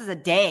 damn, this is a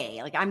day.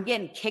 Like, I'm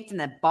getting kicked in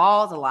the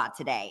balls a lot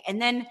today,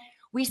 and then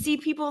we see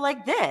people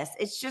like this.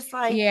 It's just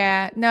like,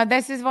 yeah, no,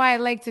 this is why I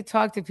like to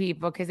talk to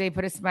people, because they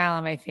put a smile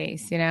on my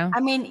face. I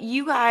mean,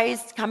 you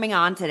guys coming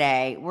on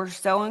today were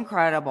so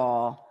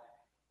incredible.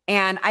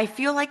 And I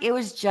feel like it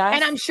was just,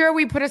 and I'm sure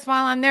we put a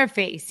smile on their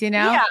face,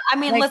 Yeah, I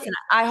mean, listen,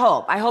 I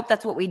hope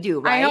that's what we do,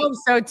 right? I hope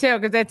so too,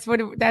 because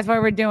that's why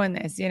we're doing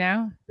this,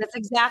 That's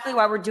exactly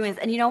why we're doing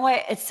this. And you know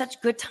what? It's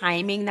such good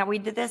timing that we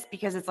did this,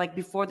 because it's like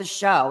before the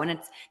show, and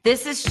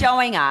this is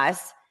showing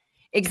us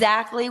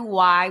exactly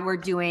why we're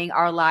doing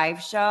our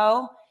live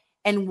show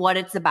and what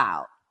it's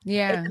about.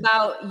 Yeah, it's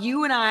about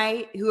you and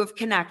I who have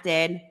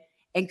connected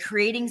and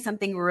creating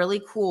something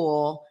really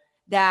cool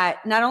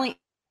that not only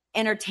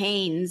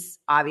entertains,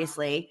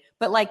 obviously,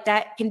 but like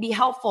that can be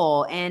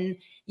helpful and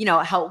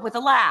help with a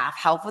laugh,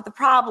 help with a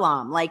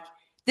problem, like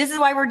This is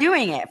why we're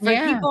doing it for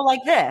people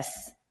like this.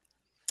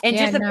 And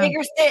just a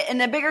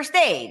bigger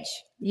stage.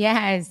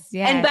 Yes.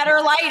 And better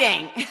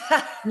lighting.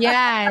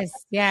 Yes.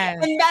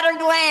 And better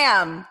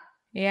glam.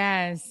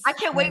 Yes. I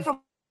can't wait for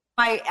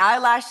my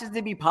eyelashes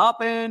to be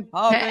popping.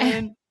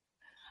 Well,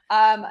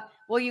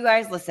 you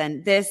guys,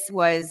 listen, I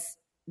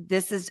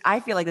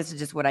feel like this is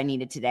just what I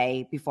needed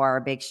today before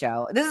our big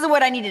show. This is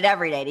what I needed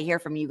every day to hear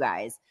from you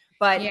guys.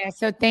 But yeah,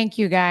 so thank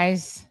you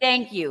guys.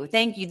 Thank you.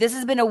 This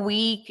has been a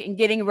week and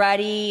getting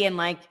ready and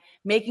like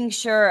making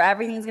sure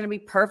everything's going to be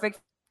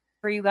perfect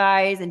for you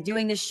guys and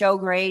doing this show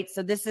great.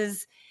 So this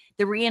is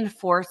the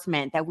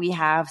reinforcement that we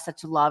have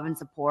such love and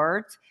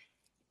support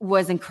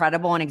was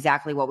incredible and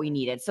exactly what we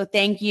needed. So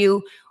thank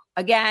you.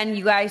 Again,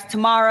 you guys,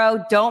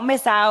 tomorrow, don't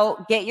miss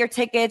out. Get your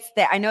tickets.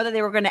 I know that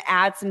they were going to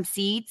add some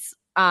seats.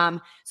 So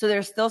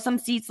there's still some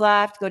seats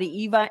left. Go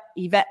to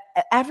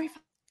every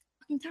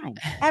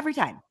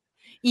time.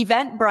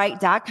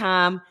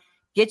 Eventbrite.com.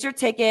 Get your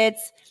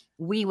tickets.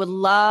 We would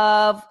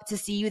love to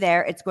see you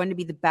there. It's going to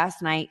be the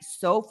best night.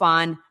 So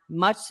fun.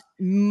 Mucho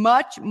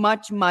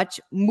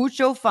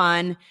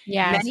fun.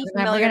 Yes,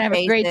 we're going to have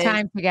a great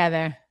time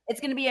together. It's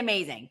going to be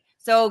amazing.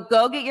 So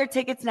go get your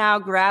tickets now.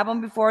 Grab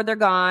them before they're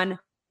gone.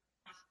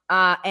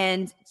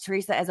 And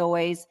Teresa, as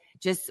always,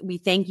 we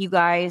thank you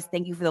guys.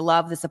 Thank you for the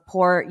love, the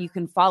support. You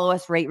can follow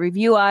us, rate,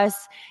 review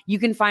us. You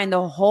can find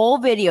the whole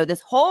video.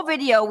 This whole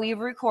video we've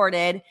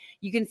recorded,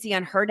 you can see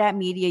on Her Dat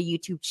Media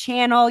YouTube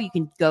channel. You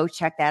can go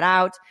check that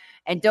out.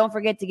 And don't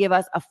forget to give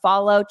us a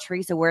follow.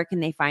 Teresa, where can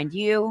they find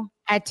you?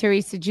 At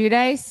Teresa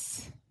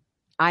Giudice.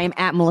 I am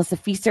at Melissa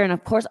Feaster. And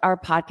of course, our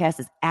podcast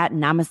is at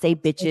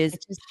Namaste Bitches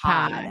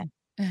Pod.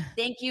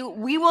 Thank you.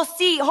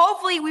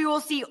 Hopefully we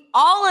will see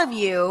all of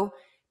you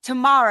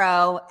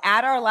tomorrow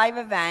at our live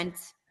event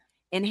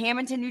in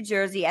Hamilton, New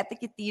Jersey at the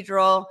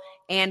Cathedral.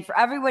 And for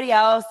everybody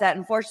else that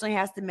unfortunately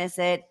has to miss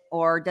it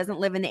or doesn't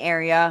live in the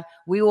area,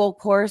 we will, of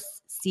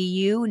course, see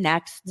you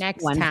next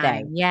Wednesday.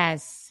 Time.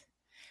 Yes.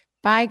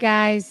 Bye,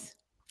 guys.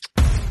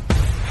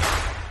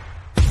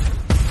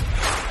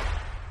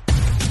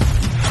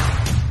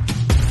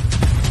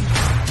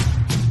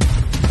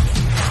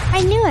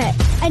 I knew it.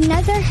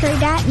 Another Her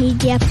Dat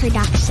Media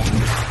production.